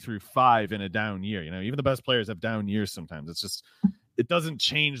quarterback 3 through 5 in a down year. Even the best players have down years sometimes. It's just, it doesn't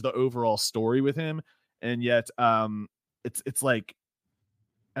change the overall story with him. and yet it's like,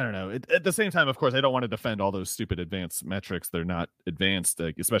 I don't know. At the same time, of course, I don't want to defend all those stupid advanced metrics. They're not advanced,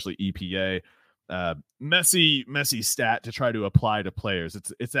 like, especially EPA. Messy stat to try to apply to players.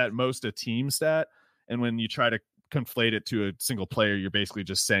 It's at most a team stat, and when you try to conflate it to a single player, you're basically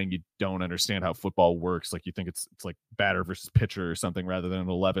just saying you don't understand how football works. Like, you think it's like batter versus pitcher or something rather than an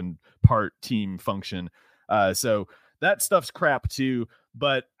 11-part team function. So that stuff's crap too.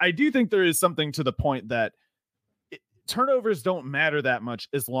 But I do think there is something to the point that turnovers don't matter that much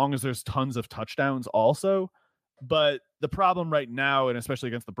as long as there's tons of touchdowns also. But the problem right now, and especially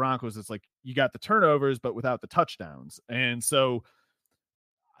against the Broncos, it's like you got the turnovers, but without the touchdowns. And so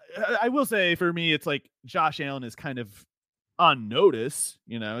I will say, for me, it's like Josh Allen is kind of on notice.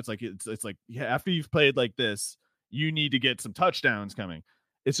 You know, it's like yeah, after you've played like this, you need to get some touchdowns coming.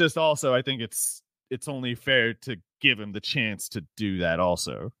 It's just also, I think it's only fair to give him the chance to do that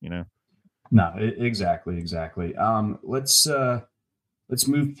also, you know? No, exactly. Let's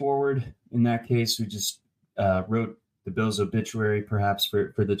move forward. In that case, we just wrote the Bills' obituary, perhaps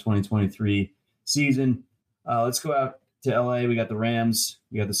for the 2023 season. Let's go out to LA. We got the Rams.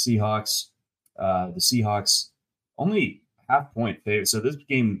 We got the Seahawks. The Seahawks only half-point favorite. So this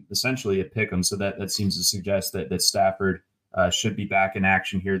game essentially a pick 'em. So that seems to suggest that Stafford should be back in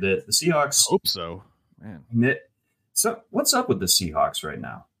action here. The Seahawks. I hope so, man. So what's up with the Seahawks right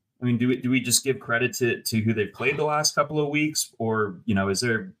now? I mean, do we just give credit to who they've played the last couple of weeks, or I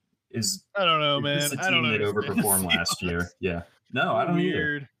don't know, man. This the team that overperformed last year? Yeah, no, I don't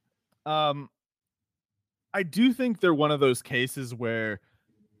Weird. Either. I do think they're one of those cases where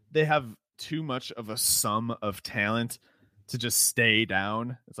they have too much of a sum of talent to just stay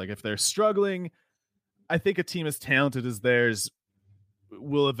down. It's like if they're struggling, I think a team as talented as theirs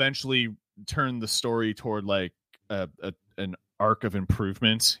will eventually turn the story toward like an arc of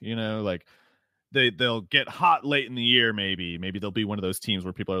improvement, you know, like they'll get hot late in the year. Maybe they'll be one of those teams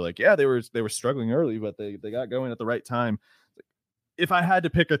where people are like, yeah, they were struggling early, but they got going at the right time. If I had to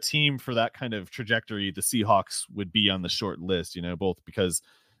pick a team for that kind of trajectory, the Seahawks would be on the short list, you know, both because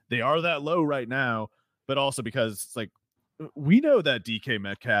they are that low right now, but also because it's like, we know that DK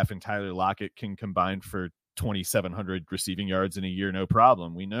Metcalf and Tyler Lockett can combine for 2,700 receiving yards in a year, no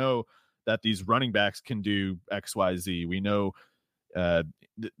problem. We know that these running backs can do X, Y, Z. We know,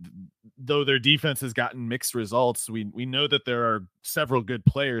 though their defense has gotten mixed results, we know that there are several good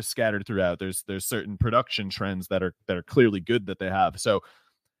players scattered throughout. There's certain production trends that are clearly good that they have. So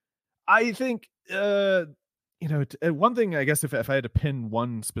I think, one thing, I guess, if I had to pin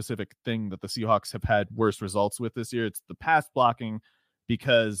one specific thing that the Seahawks have had worse results with this year, it's the pass blocking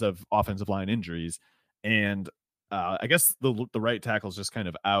because of offensive line injuries. And I guess the right tackle is just kind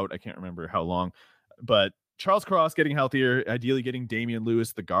of out. I can't remember how long, but Charles Cross getting healthier, ideally getting Damian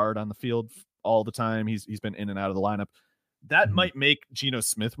Lewis, the guard, on the field all the time. He's been in and out of the lineup. That might make Geno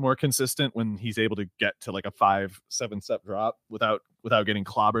Smith more consistent when he's able to get to like a 5-7 step drop without getting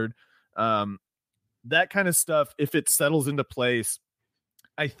clobbered. That kind of stuff, if it settles into place,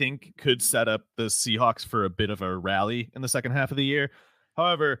 I think could set up the Seahawks for a bit of a rally in the second half of the year.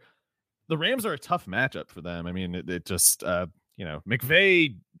 However, the Rams are a tough matchup for them. I mean, it just,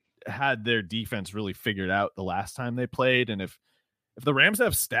 McVay had their defense really figured out the last time they played. And if the Rams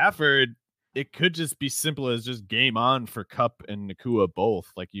have Stafford, it could just be simple as just game on for Kupp and Nacua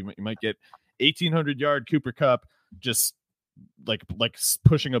both. Like you might get 1,800-yard Cooper Kupp just like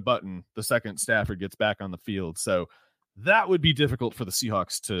pushing a button the second Stafford gets back on the field. So that would be difficult for the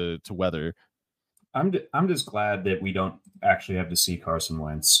Seahawks to weather. I'm just glad that we don't actually have to see Carson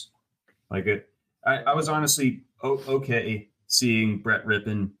Wentz. Like I was honestly okay seeing Brett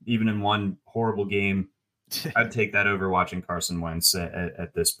Rippon even in one horrible game. I'd take that over watching Carson Wentz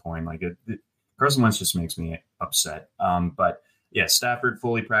at this point. Like Carson Wentz just makes me upset. But yeah, Stafford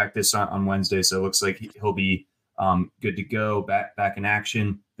fully practiced on Wednesday, so it looks like he'll be good to go, back in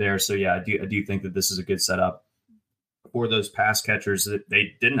action there. So yeah, I do think that this is a good setup for those pass catchers. That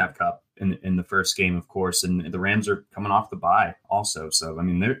they didn't have Kupp in the first game, of course, and the Rams are coming off the bye also. So I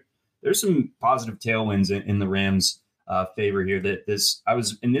mean, there's some positive tailwinds in the Rams' favor here. I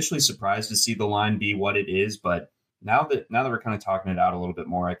was initially surprised to see the line be what it is, but now that we're kind of talking it out a little bit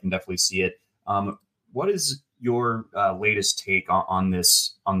more, I can definitely see it. What is your latest take on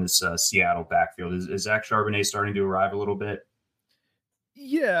this Seattle backfield? Is Zach Charbonnet starting to arrive a little bit?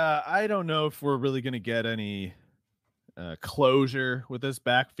 Yeah, I don't know if we're really going to get any closure with this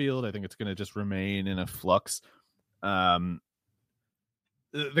backfield. I think it's going to just remain in a flux.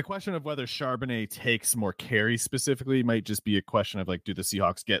 The question of whether Charbonnet takes more carries specifically might just be a question of like, do the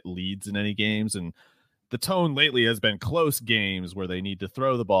Seahawks get leads in any games? And the tone lately has been close games where they need to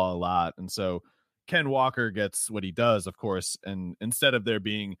throw the ball a lot. And so Ken Walker gets what he does, of course. And instead of there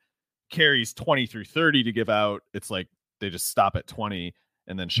being carries 20 through 30 to give out, it's like they just stop at 20,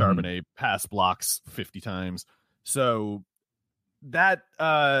 and then Charbonnet pass blocks 50 times. So that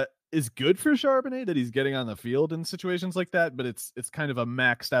is good for Charbonnet that he's getting on the field in situations like that, but it's kind of a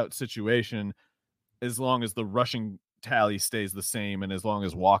maxed out situation as long as the rushing tally stays the same and as long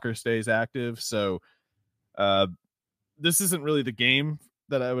as Walker stays active. So this isn't really the game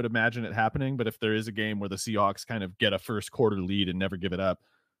that I would imagine it happening, but if there is a game where the Seahawks kind of get a first quarter lead and never give it up,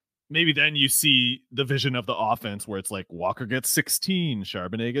 maybe then you see the vision of the offense where it's like Walker gets 16,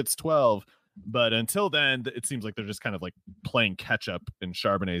 Charbonnet gets 12. But until then, it seems like they're just kind of like playing catch up, and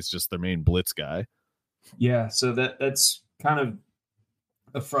Charbonnet is just their main blitz guy. Yeah, so that's kind of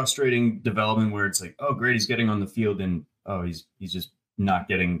a frustrating development where it's like, oh, great, he's getting on the field, and oh, he's just not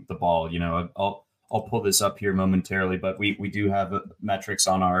getting the ball. You know, I'll pull this up here momentarily, but we do have metrics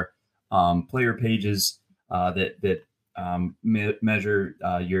on our player pages that measure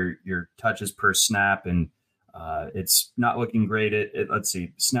your touches per snap, and it's not looking great. Let's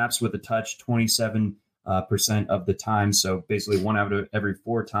see, snaps with a touch 27% of the time. So basically, 1 out of every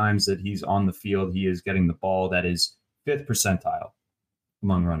 4 times that he's on the field, he is getting the ball. That is 5th percentile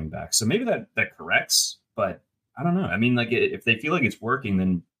among running backs. So maybe that corrects, but I don't know. I mean, like if they feel like it's working,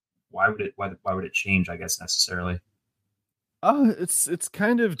 then why would it change? I guess necessarily. It's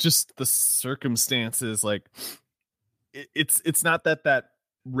kind of just the circumstances. Like it's not that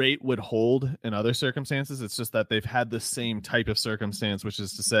rate would hold in other circumstances. It's just that they've had the same type of circumstance, which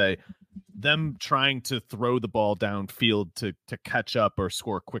is to say them trying to throw the ball downfield to catch up or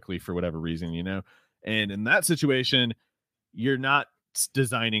score quickly for whatever reason, you know? And in that situation, you're not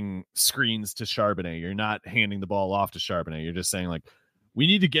designing screens to Charbonnet. You're not handing the ball off to Charbonnet. You're just saying like, we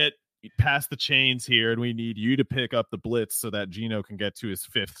need to get past the chains here, and we need you to pick up the blitz so that Geno can get to his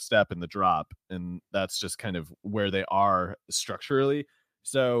 5th step in the drop. And that's just kind of where they are structurally.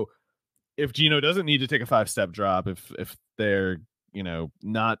 So if Geno doesn't need to take a 5-step drop, if they're, you know,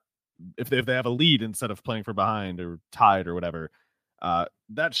 not, if they have a lead instead of playing from behind or tied or whatever,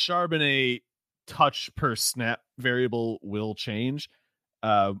 that Charbonnet touch per snap variable will change.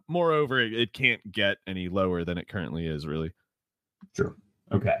 Moreover, it can't get any lower than it currently is, really. True.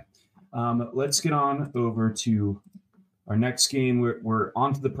 Okay. Let's get on over to our next game. We're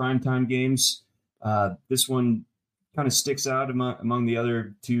on to the primetime games. This one kind of sticks out among the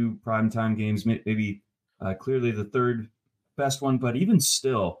other 2 primetime games, maybe clearly the 3rd best one, but even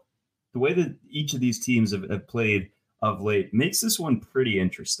still, the way that each of these teams have played of late makes this one pretty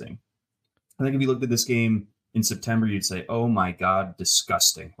interesting. I think if you looked at this game in September, you'd say, oh my God,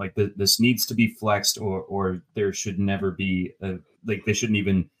 disgusting. Like this needs to be flexed, or there should never be, like they shouldn't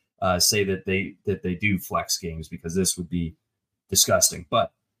even say that they do flex games, because this would be disgusting.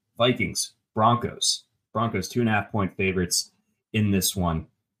 But Vikings, Broncos 2.5-point favorites in this one.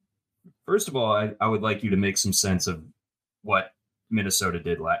 First of all, I would like you to make some sense of what Minnesota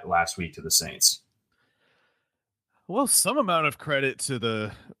did last week to the Saints. Well, some amount of credit to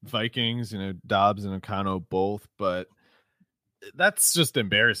the Vikings, you know, Dobbs and O'Connell both, but that's just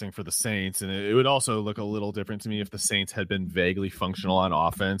embarrassing for the Saints. And it would also look a little different to me if the Saints had been vaguely functional on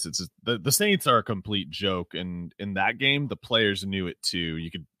offense. It's just, the Saints are a complete joke. And in that game, the players knew it too.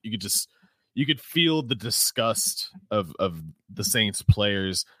 You could feel the disgust of the Saints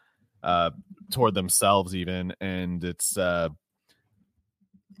players toward themselves even. And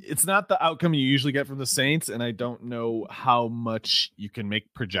it's not the outcome you usually get from the Saints, and I don't know how much you can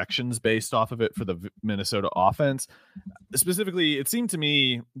make projections based off of it for the Minnesota offense. Specifically, it seemed to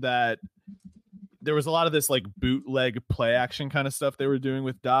me that there was a lot of this like bootleg play action kind of stuff they were doing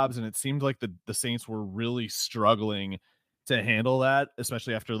with Dobbs, and it seemed like the Saints were really struggling to handle that,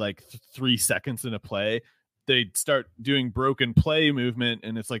 especially after like 3 seconds in a play. They'd start doing broken play movement,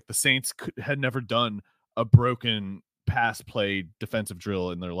 and it's like the Saints had never done a broken pass play defensive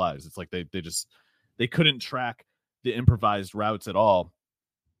drill in their lives. It's like they couldn't track the improvised routes at all.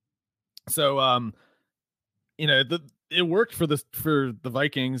 So you know, it worked for the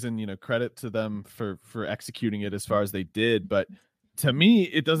Vikings, and you know, credit to them for executing it as far as they did, but to me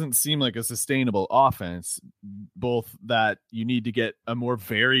it doesn't seem like a sustainable offense, both that you need to get a more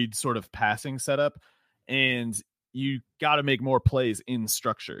varied sort of passing setup, and you got to make more plays in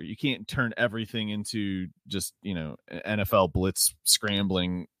structure. You can't turn everything into just, you know, NFL blitz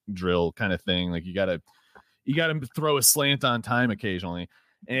scrambling drill kind of thing. Like you got to throw a slant on time occasionally.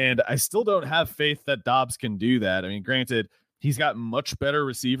 And I still don't have faith that Dobbs can do that. I mean, granted, he's got much better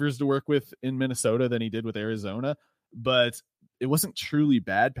receivers to work with in Minnesota than he did with Arizona, but it wasn't truly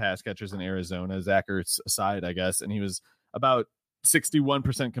bad pass catchers in Arizona, Zach Ertz aside, I guess. And he was about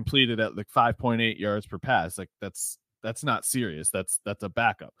 61% completed at like 5.8 yards per pass. Like that's not serious. That's a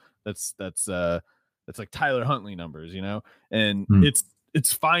backup. That's like Tyler Huntley numbers, and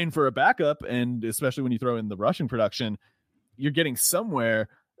it's fine for a backup. And especially when you throw in the rushing production, you're getting somewhere.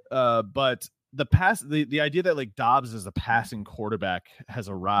 But the idea that like Dobbs as a passing quarterback has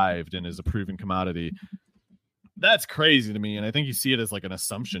arrived and is a proven commodity, that's crazy to me. And I think you see it as like an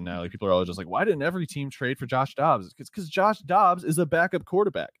assumption now. Like people are all just like, why didn't every team trade for Josh Dobbs? It's because Josh Dobbs is a backup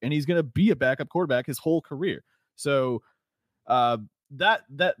quarterback and he's going to be a backup quarterback his whole career. So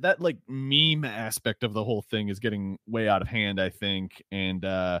that like meme aspect of the whole thing is getting way out of hand, I think. And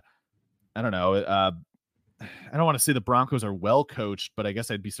I don't know. I don't want to say the Broncos are well coached, but I guess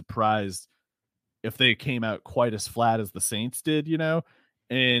I'd be surprised if they came out quite as flat as the Saints did,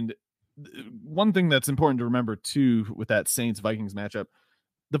 And one thing that's important to remember too with that Saints-Vikings matchup,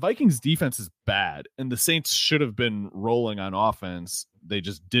 the Vikings defense is bad and the Saints should have been rolling on offense. They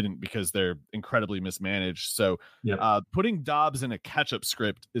just didn't because they're incredibly mismanaged. So putting Dobbs in a catch-up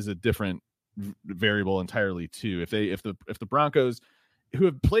script is a different variable entirely too. If the Broncos, who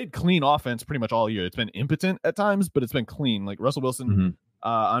have played clean offense pretty much all year, it's been impotent at times, but it's been clean. Like Russell Wilson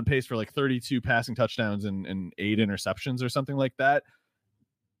on pace for like 32 passing touchdowns and 8 interceptions or something like that.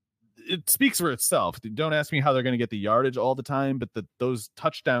 It speaks for itself. Don't ask me how they're going to get the yardage all the time, but those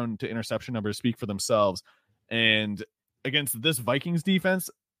touchdown to interception numbers speak for themselves. And against this Vikings defense,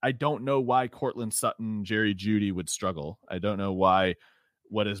 I don't know why Cortland Sutton, Jerry Jeudy would struggle. I don't know why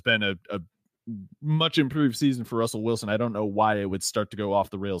what has been a much improved season for Russell Wilson, I don't know why it would start to go off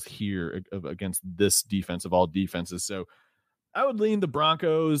the rails here against this defense of all defenses. So I would lean the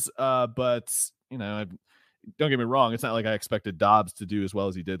Broncos, but don't get me wrong, it's not like I expected Dobbs to do as well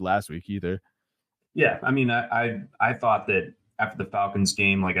as he did last week either. Yeah, I mean, I thought that after the Falcons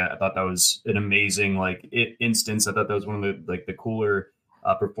game, like I thought that was an amazing instance. I thought that was one of the cooler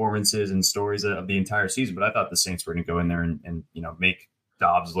performances and stories of the entire season. But I thought the Saints were going to go in there and make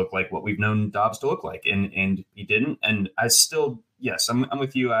Dobbs look like what we've known Dobbs to look like, and he didn't. And I still, yes, I'm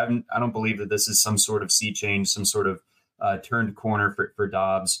with you. I don't believe that this is some sort of sea change, some sort of turned corner for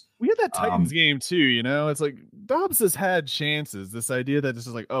Dobbs. We had that Titans game too, It's like Dobbs has had chances. This idea that this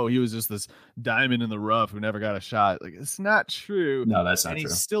is like, oh, he was just this diamond in the rough who never got a shot. Like, it's not true. No, that's not true. He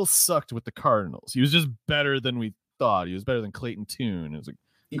still sucked with the Cardinals. He was just better than we thought. He was better than Clayton Tune. It was like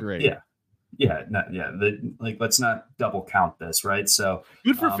great. Let's not double count this, right? So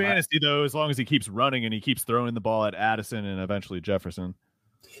good for fantasy though, as long as he keeps running and he keeps throwing the ball at Addison and eventually Jefferson.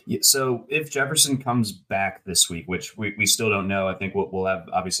 Yeah, so if Jefferson comes back this week, which we still don't know, I think we'll have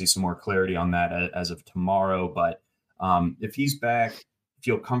obviously some more clarity on that as of tomorrow. But if he's back,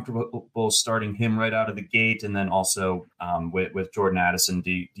 feel comfortable starting him right out of the gate, and then also with Jordan Addison,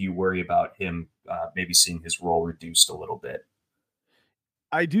 do you worry about him maybe seeing his role reduced a little bit?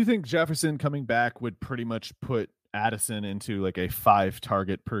 I do think Jefferson coming back would pretty much put Addison into like a 5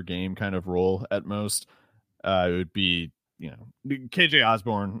 target per game kind of role at most. It would be, KJ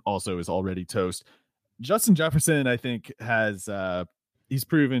Osborne also is already toast. Justin Jefferson, I think, has he's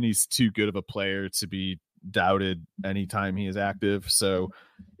proven he's too good of a player to be doubted anytime he is active. So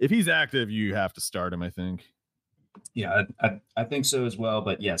if he's active, you have to start him, I think. Yeah, I think so as well.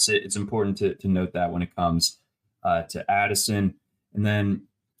 But yes, it's important to note that when it comes to Addison. And then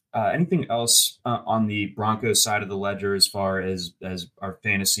anything else on the Broncos side of the ledger as far as our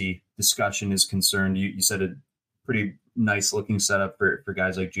fantasy discussion is concerned? You said a pretty nice looking setup for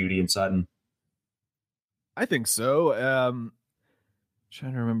guys like Jeudy and Sutton. I think so.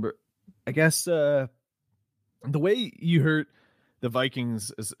 Trying to remember. I guess the way you hurt the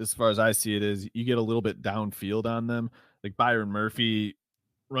Vikings, as far as I see it, is you get a little bit downfield on them. Like Byron Murphy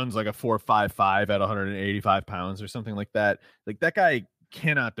runs like a 4.55 at 185 pounds or something like that. Like that guy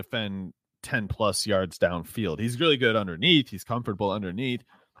cannot defend 10 plus yards downfield. He's really good underneath. He's comfortable underneath.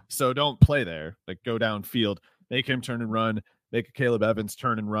 So don't play there. Like go downfield, make him turn and run, make a Caleb Evans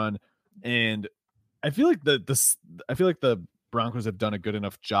turn and run. And I feel like the Broncos have done a good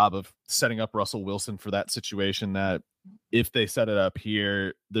enough job of setting up Russell Wilson for that situation that if they set it up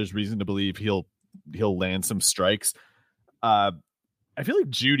here, there's reason to believe he'll land some strikes. I feel like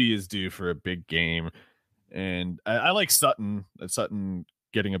Jeudy is due for a big game, and I like Sutton. Sutton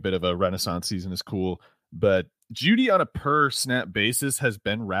getting a bit of a renaissance season is cool, but Jeudy on a per snap basis has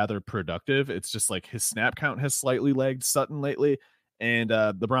been rather productive. It's just like his snap count has slightly lagged Sutton lately, and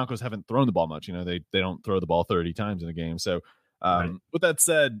the Broncos haven't thrown the ball much. They don't throw the ball 30 times in a game. So right. With that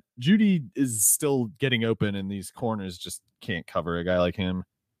said, Jeudy is still getting open, and these corners just can't cover a guy like him.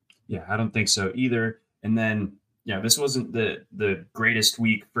 Yeah, I don't think so either. And then, this wasn't the greatest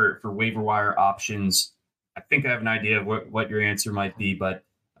week for waiver wire options. think I have an idea of what your answer might be, but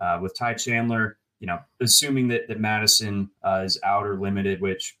with Ty Chandler, assuming that Madison is out or limited,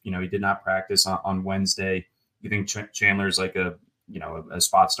 which, he did not practice on Wednesday, you think Chandler's like a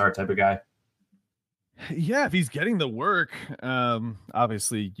spot start type of guy? Yeah, if he's getting the work,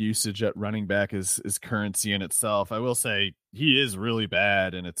 obviously usage at running back is currency in itself. I will say he is really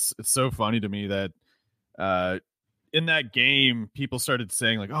bad, and it's so funny to me that in that game people started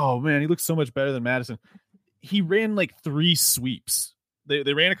saying like, "Oh man, he looks so much better than Madison." He ran like 3 sweeps.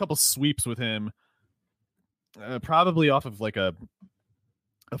 They ran a couple sweeps with him, probably off of like a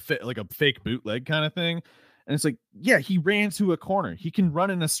fake bootleg kind of thing. And it's like, yeah, he ran to a corner. He can run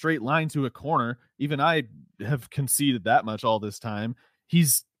in a straight line to a corner. Even I have conceded that much all this time.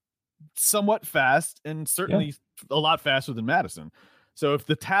 He's somewhat fast and certainly a lot faster than Madison. So if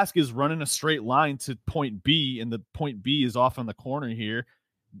the task is running a straight line to point B and the point B is off on the corner here,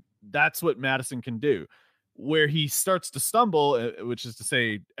 that's what Madison can do. Where he starts to stumble, which is to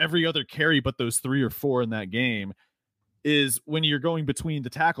say every other carry but those 3 or 4 in that game, is when you're going between the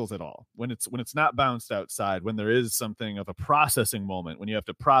tackles at all, when it's not bounced outside, when there is something of a processing moment, when you have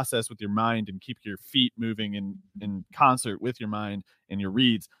to process with your mind and keep your feet moving in concert with your mind and your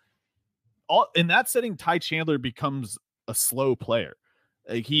reads. All in that setting, Ty Chandler becomes a slow player.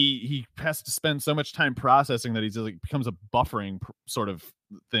 Like he has to spend so much time processing that he's like becomes a buffering sort of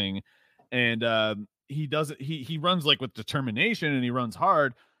thing. And he runs like with determination and he runs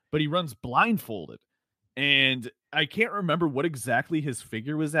hard, but he runs blindfolded. And I can't remember what exactly his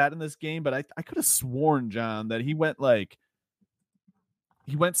figure was at in this game, but I could have sworn, John, that he went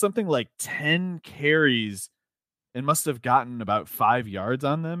something like 10 carries and must have gotten about 5 yards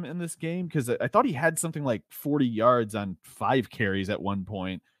on them in this game, because I thought he had something like 40 yards on 5 carries at one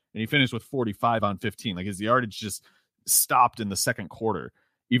point, and he finished with 45 on 15. Like his yardage just stopped in the second quarter,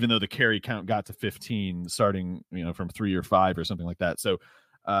 even though the carry count got to 15 starting, from 3 or 5 or something like that. So,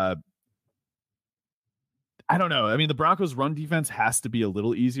 I don't know. I mean, the Broncos' run defense has to be a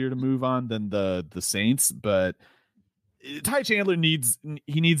little easier to move on than the Saints, but Ty Chandler needs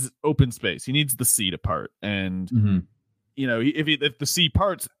open space. He needs the C to part, and if the C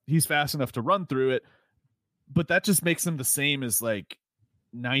parts, he's fast enough to run through it. But that just makes him the same as like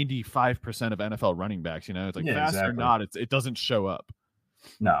 95% of NFL running backs. It's like fast or not, it doesn't show up.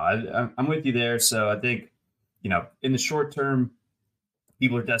 No, I'm with you there. So I think in the short term,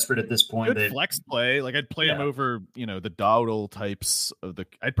 people are desperate at this point. Good flex play. Like I'd play him over, the Dowdle types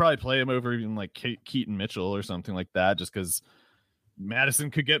I'd probably play him over even like Keaton Mitchell or something like that, just because Madison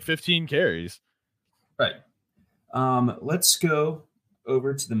could get 15 carries. Right. Let's go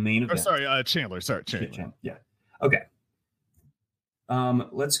over to the main event. Chandler. Chandler. Yeah. Okay.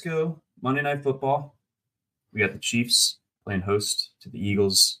 Let's go Monday Night Football. We got the Chiefs playing host to the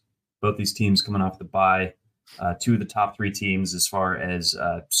Eagles. Both these teams coming off the bye. 2 of the top 3 teams as far as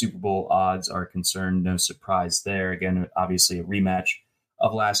Super Bowl odds are concerned. No surprise there. Again, obviously a rematch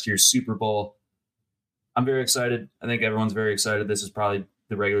of last year's Super Bowl. I'm very excited. I think everyone's very excited. This is probably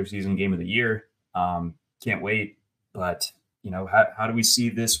the regular season game of the year. Can't wait. But, how do we see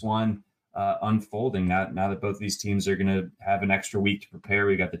this one unfolding now that both of these teams are going to have an extra week to prepare?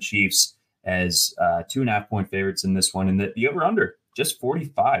 We got the Chiefs as 2.5-point favorites in this one, and the over-under just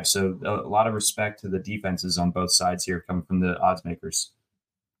 45. So a lot of respect to the defenses on both sides here coming from the odds makers.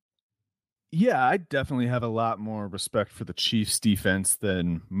 Yeah, I definitely have a lot more respect for the Chiefs defense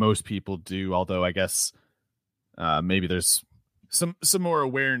than most people do. Although I guess maybe there's some more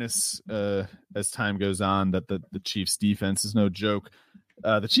awareness as time goes on that the Chiefs defense is no joke.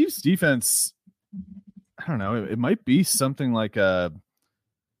 The Chiefs defense, I don't know, it might be something like a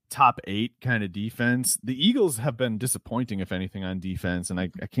top 8 kind of defense. The Eagles have been disappointing, if anything, on defense, and I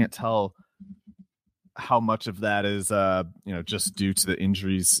can't tell how much of that is just due to the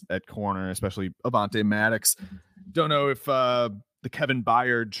injuries at corner, especially Avonte Maddox. Don't know if the Kevin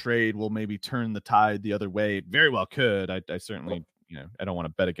Byard trade will maybe turn the tide the other way. Very well could. I certainly, I don't want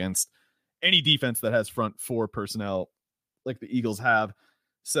to bet against any defense that has front 4 personnel like the Eagles have.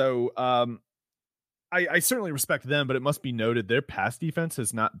 So I certainly respect them, but it must be noted their pass defense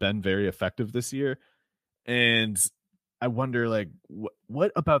has not been very effective this year. And I wonder, like,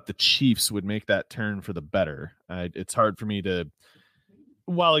 what about the Chiefs would make that turn for the better? It's hard for me to,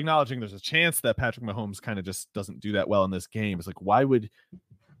 while acknowledging there's a chance that Patrick Mahomes kind of just doesn't do that well in this game. It's like, why would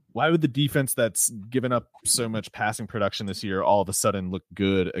the defense that's given up so much passing production this year all of a sudden look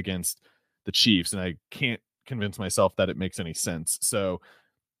good against the Chiefs? And I can't convince myself that it makes any sense. So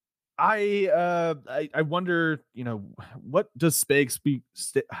I wonder, what does Steve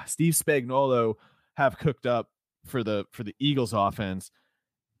Spagnuolo have cooked up for the Eagles offense?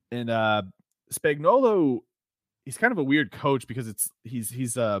 And Spagnuolo he's kind of a weird coach because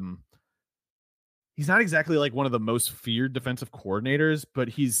he's not exactly like one of the most feared defensive coordinators, but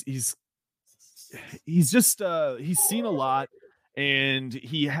he's just he's seen a lot, and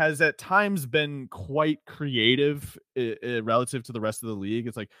he has at times been quite creative relative to the rest of the league.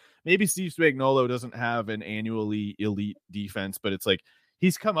 It's like maybe Steve Spagnuolo doesn't have an annually elite defense, but it's like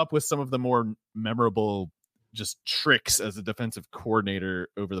he's come up with some of the more memorable just tricks as a defensive coordinator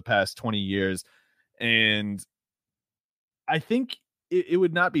over the past 20 years. And I think it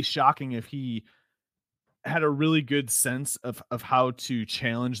would not be shocking if he had a really good sense of how to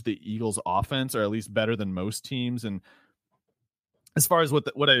challenge the Eagles offense, or at least better than most teams. And as far as what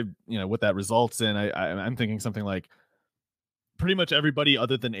that results in, I'm thinking something like pretty much everybody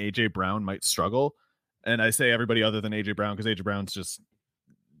other than AJ Brown might struggle. And I say everybody other than AJ Brown because AJ Brown's just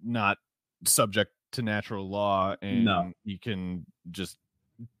not subject to natural law, and he can just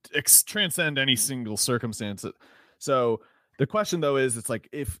transcend any single circumstance. So the question though is, it's like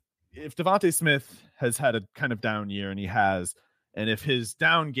if Devontae Smith has had a kind of down year, and he has, and if his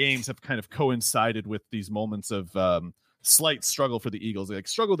down games have kind of coincided with these moments of slight struggle for the Eagles, like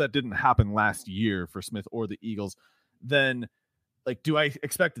struggle that didn't happen last year for Smith or the Eagles, then like, do I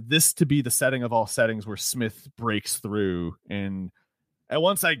expect this to be the setting of all settings where Smith breaks through? And at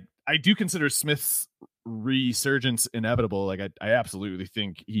once I do consider Smith's resurgence inevitable. Like I absolutely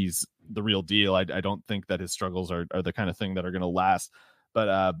think he's the real deal. I don't think that his struggles are the kind of thing that are going to last.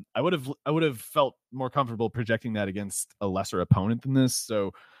 But I would have felt more comfortable projecting that against a lesser opponent than this.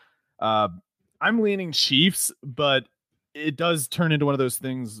 So I'm leaning Chiefs, but it does turn into one of those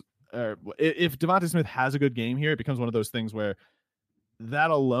things. If Devontae Smith has a good game here, it becomes one of those things where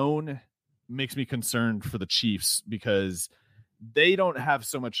that alone makes me concerned for the Chiefs, because they don't have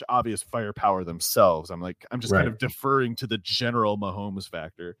so much obvious firepower themselves. I'm just kind of deferring to the general Mahomes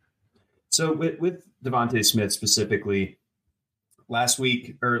factor. So with Devontae Smith specifically, last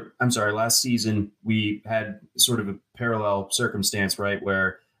season, we had sort of a parallel circumstance, right,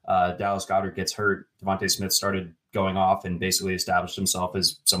 where Dallas Goedert gets hurt. Devontae Smith started going off and basically established himself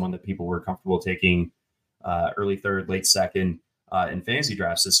as someone that people were comfortable taking early third, late second in fantasy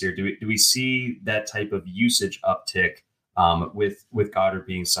drafts this year. Do we see that type of usage uptick with Goedert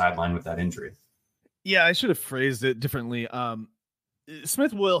being sidelined with that injury? Yeah, I should have phrased it differently.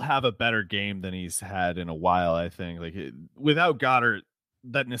 Smith will have a better game than he's had in a while, I think. Without Goedert,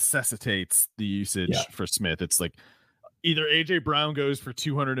 that necessitates the usage for Smith. It's like either AJ Brown goes for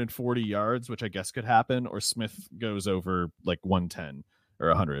 240 yards, which I guess could happen, or Smith goes over like 110 or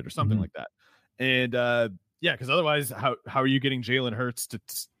 100 or something like that. And because otherwise, how are you getting Jalen Hurts to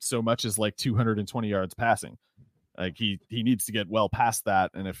so much as like 220 yards passing? Like he needs to get well past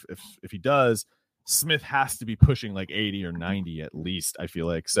that, and if he does, Smith has to be pushing like 80 or 90 at least, I feel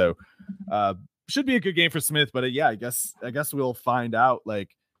like. So should be a good game for Smith, but I guess we'll find out.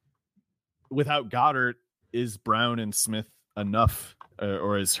 Like, without Goedert, is Brown and Smith enough,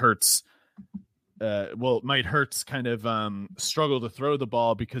 or is Hurts might Hurts kind of struggle to throw the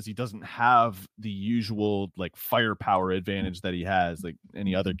ball because he doesn't have the usual like firepower advantage that he has like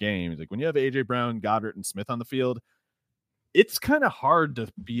any other games. Like when you have AJ Brown, Goedert, and Smith on the field, it's kind of hard to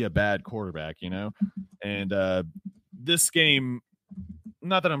be a bad quarterback, you know? And this game,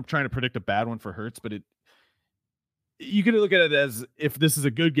 not that I'm trying to predict a bad one for Hurts, but you could look at it as, if this is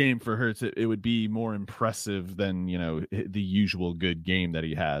a good game for Hurts, it would be more impressive than, the usual good game that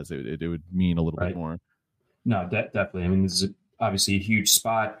he has. It would mean a little bit more. No, definitely. I mean, this is obviously a huge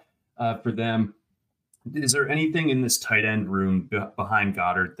spot for them. Is there anything in this tight end room behind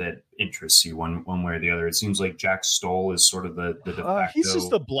Goedert that interests you one way or the other? It seems like Jack Stoll is sort of the de facto. He's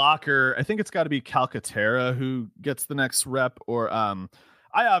just a blocker. I think it's got to be Calcaterra who gets the next rep, or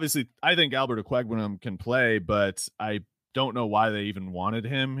I think Albert Okwuegbunam can play, but I don't know why they even wanted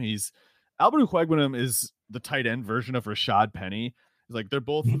him. Albert Okwuegbunam is the tight end version of Rashad Penny. Like they're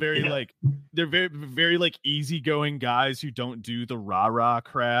both very they're very, very like easygoing guys who don't do the rah-rah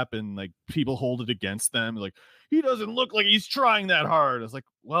crap, and like people hold it against them. Like, he doesn't look like he's trying that hard. I was like,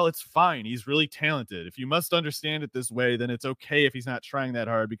 well, it's fine. He's really talented. If you must understand it this way, then it's okay if he's not trying that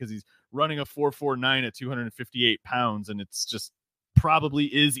hard, because he's running a 4.49 at 258 pounds. And it's just probably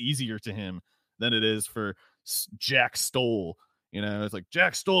is easier to him than it is for Jack Stoll. It's like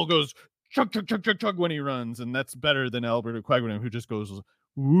Jack Stoll goes chug, chug, chug, chug, chug when he runs, and that's better than Albert Okwuegbunam, who just goes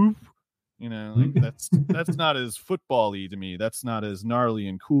whoop. Like that's not as football-y to me. That's not as gnarly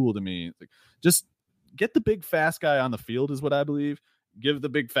and cool to me. It's like, just get the big fast guy on the field is what I believe. Give the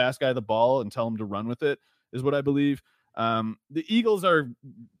big fast guy the ball and tell him to run with it is what I believe. The Eagles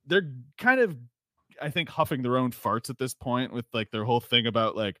they're kind of, I think huffing their own farts at this point with like their whole thing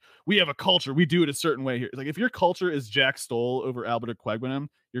about like, we have a culture, we do it a certain way here. Like if your culture is Jack Stoll over Albert Okwuegbunam,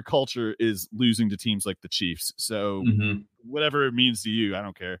 your culture is losing to teams like the Chiefs. So whatever it means to you, I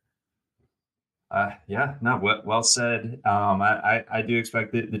don't care. Yeah, not well said. I do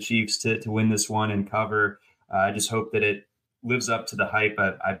expect the Chiefs to win this one and cover. I just hope that it lives up to the hype.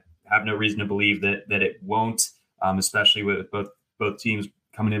 I have no reason to believe that it won't, especially with both teams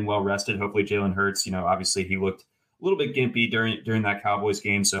coming in well rested. Hopefully Jalen Hurts, obviously he looked a little bit gimpy during that Cowboys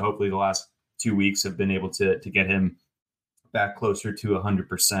game. So hopefully the last 2 weeks have been able to get him back closer to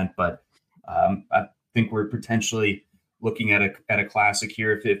 100%. But I think we're potentially looking at a classic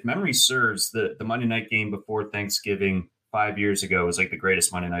here. If memory serves, the Monday night game before Thanksgiving 5 years ago was like the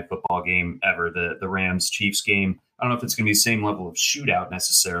greatest Monday night football game ever. The Rams Chiefs game. I don't know if it's going to be the same level of shootout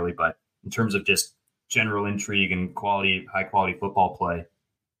necessarily, but in terms of just general intrigue and high quality football play,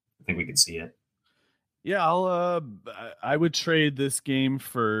 I think we could see it. Yeah, I would trade this game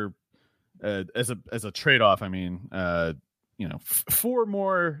for as a trade off. I mean, 4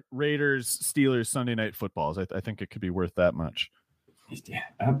 more Raiders Steelers Sunday night footballs. I think it could be worth that much. Yeah,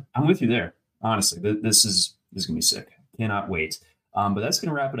 I'm with you there. Honestly, this is gonna be sick. Cannot wait. But that's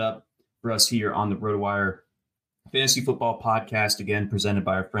gonna wrap it up for us here on the RotoWire Fantasy Football Podcast. Again, presented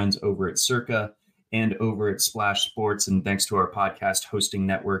by our friends over at Circa and over at Splash Sports, and thanks to our podcast hosting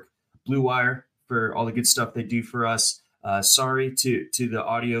network, Blue Wire, for all the good stuff they do for us. Sorry to the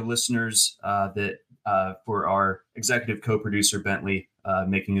audio listeners that for our executive co-producer Bentley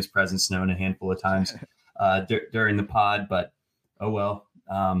making his presence known a handful of times during the pod, but oh well.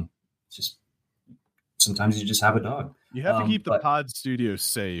 Just sometimes you just have a dog. You have to keep the pod studio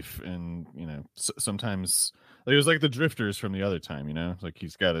safe, and sometimes like it was like the Drifters from the other time. Like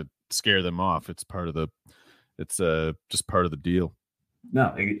he's got to scare them off. It's part of just part of the deal.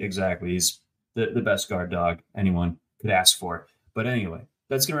 No, exactly. He's the best guard dog anyone could ask for. But anyway,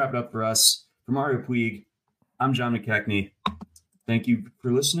 that's gonna wrap it up for us. For Mario Puig, I'm John McKechnie. Thank you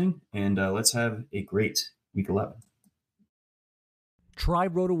for listening, and let's have a great Week 11. Try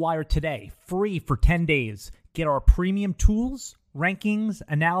RotoWire today, free for 10 days. Get our premium tools, rankings,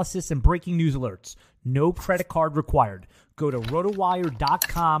 analysis, and breaking news alerts. No credit card required. Go to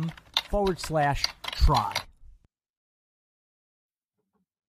rotowire.com/try.